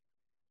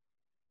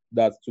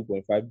 that's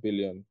 2.5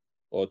 billion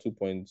or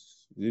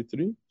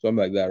 2.03, something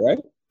like that, right?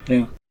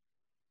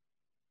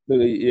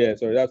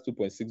 Sorry, that's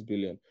 2.6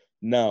 billion.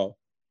 Now,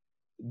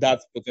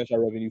 that's potential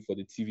revenue for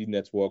the TV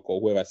network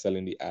or whoever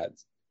selling the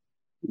ads.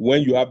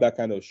 When you have that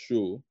kind of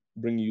show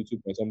bringing you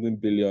 2.something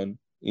billion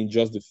in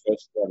just the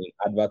first one in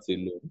adverts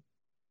alone,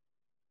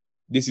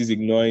 this is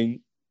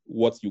ignoring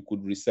what you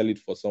could resell it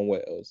for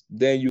somewhere else.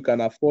 Then you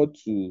can afford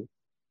to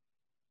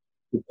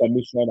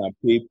commission and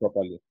pay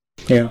properly.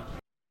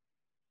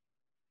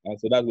 And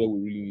so that's where we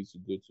really need to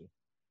go to.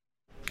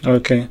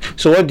 Okay.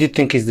 So what do you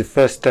think is the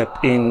first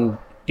step in,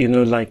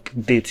 like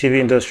the TV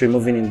industry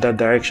moving in that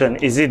direction?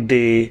 Is it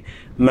the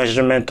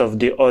measurement of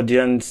the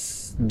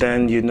audience,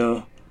 then,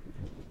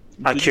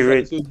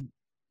 accurate? So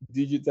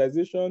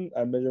digitization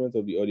and measurement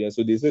of the audience.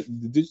 So they say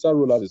the digital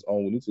rollout is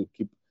on. We need to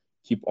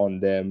keep on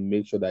them,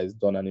 make sure that it's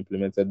done and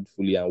implemented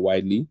fully and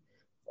widely.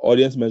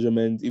 Audience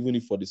measurement, even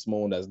if for the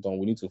small one that's done,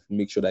 we need to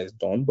make sure that it's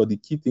done. But the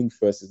key thing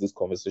first is this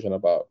conversation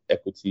about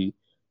equity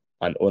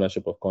and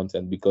ownership of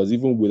content, because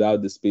even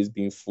without the space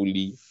being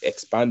fully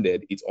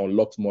expanded, it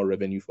unlocks more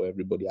revenue for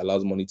everybody,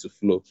 allows money to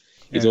flow.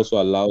 It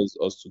also allows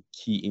us to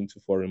key into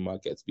foreign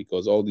markets,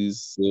 because all these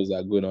sales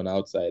are going on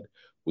outside,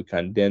 we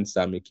can then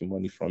start making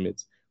money from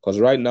it. Because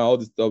right now, all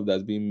the stuff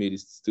that's being made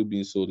is still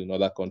being sold in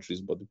other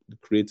countries, but the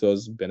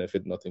creators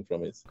benefit nothing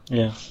from it.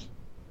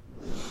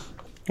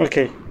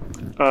 Okay.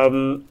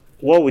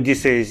 What would you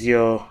say is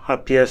your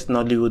happiest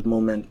Nollywood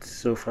moment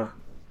so far?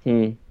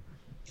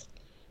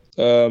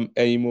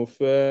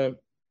 Eyimofe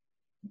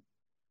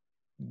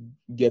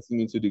getting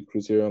into the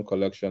Criterion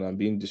collection and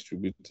being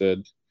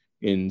distributed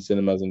in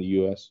cinemas in the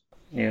US.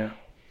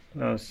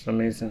 That's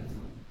amazing.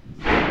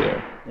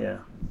 Yeah.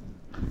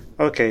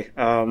 Okay.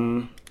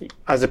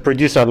 As a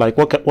producer, like,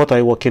 what are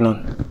you working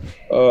on?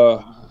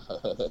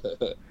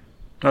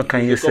 What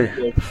can you say? There's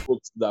a couple of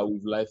books that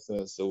we've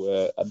licensed, so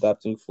we're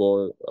adapting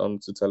for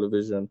to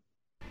television.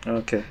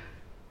 Okay.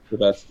 So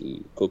that's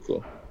the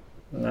cocoa.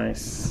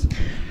 Nice.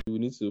 We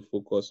need to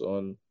focus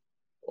on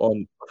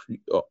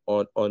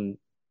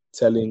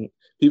telling.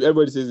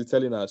 Everybody says it's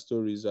telling our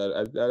stories.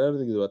 I don't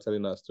think it's about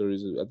telling our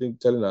stories. I think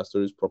telling our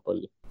stories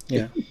properly.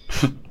 Yeah.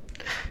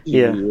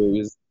 Yeah.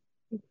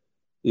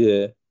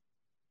 Yeah.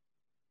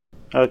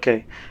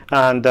 Okay.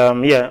 And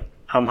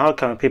how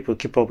can people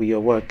keep up with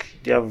your work?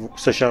 Do you have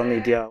social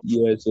media?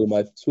 Yeah. So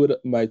my Twitter,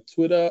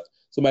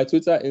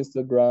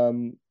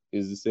 Instagram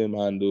is the same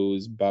handle.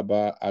 Is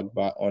Baba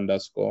Agba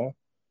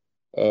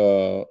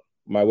 _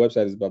 my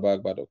website is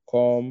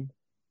babaagba.com.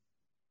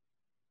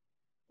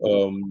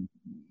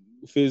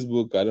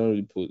 Facebook, I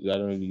don't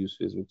really use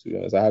Facebook, to be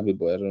honest. I have it,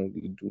 but I don't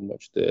really do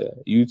much there.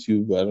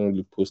 YouTube, I don't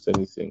really post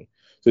anything.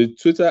 So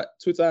Twitter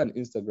and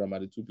Instagram are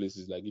the two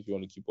places, like, if you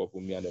want to keep up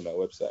with me, and then my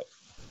website.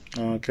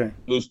 Okay.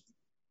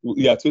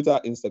 Twitter,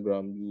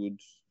 Instagram,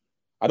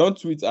 I don't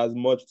tweet as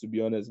much, to be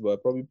honest, but I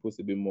probably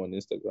post a bit more on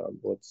Instagram,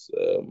 but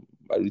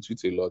I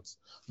retweet a lot.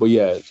 But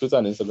yeah, Twitter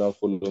and Instagram,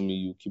 follow me,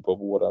 you keep up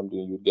with what I'm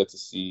doing, you get to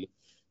see,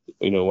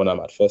 when I'm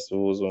at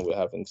festivals, when we're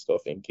having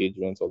stuff,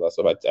 engagements, all that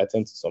stuff. I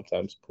tend to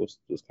sometimes post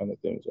those kind of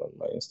things on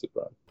my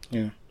Instagram.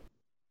 Yeah.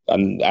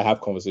 And I have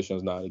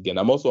conversations now and again.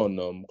 I'm also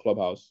on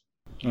Clubhouse.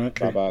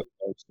 Okay. Baba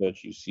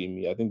search, you see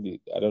me. I think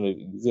I don't know,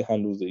 is it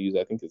handles they use?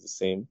 I think it's the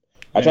same.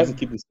 I try to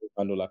keep the same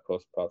handle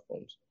across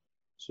platforms.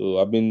 So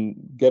I've been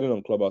getting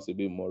on Clubhouse a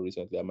bit more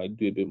recently. I might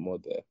do a bit more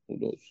there. Who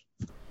knows?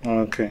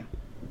 Okay.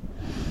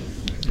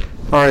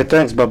 All right.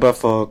 Thanks, Baba,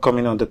 for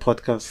coming on the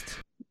podcast.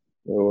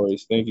 No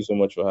worries. Thank you so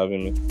much for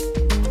having me.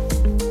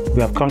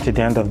 We have come to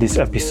the end of this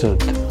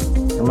episode.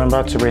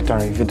 Remember to rate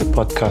and review the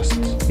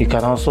podcast. You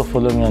can also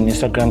follow me on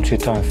Instagram,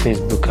 Twitter, and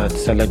Facebook at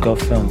Senegal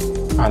Film,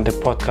 and the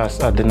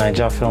podcast at the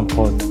Niger Film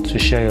Pod to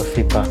share your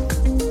feedback.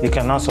 You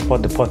can now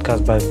support the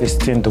podcast by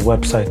visiting the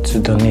website to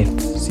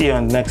donate. See you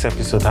on the next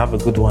episode. Have a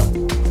good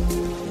one.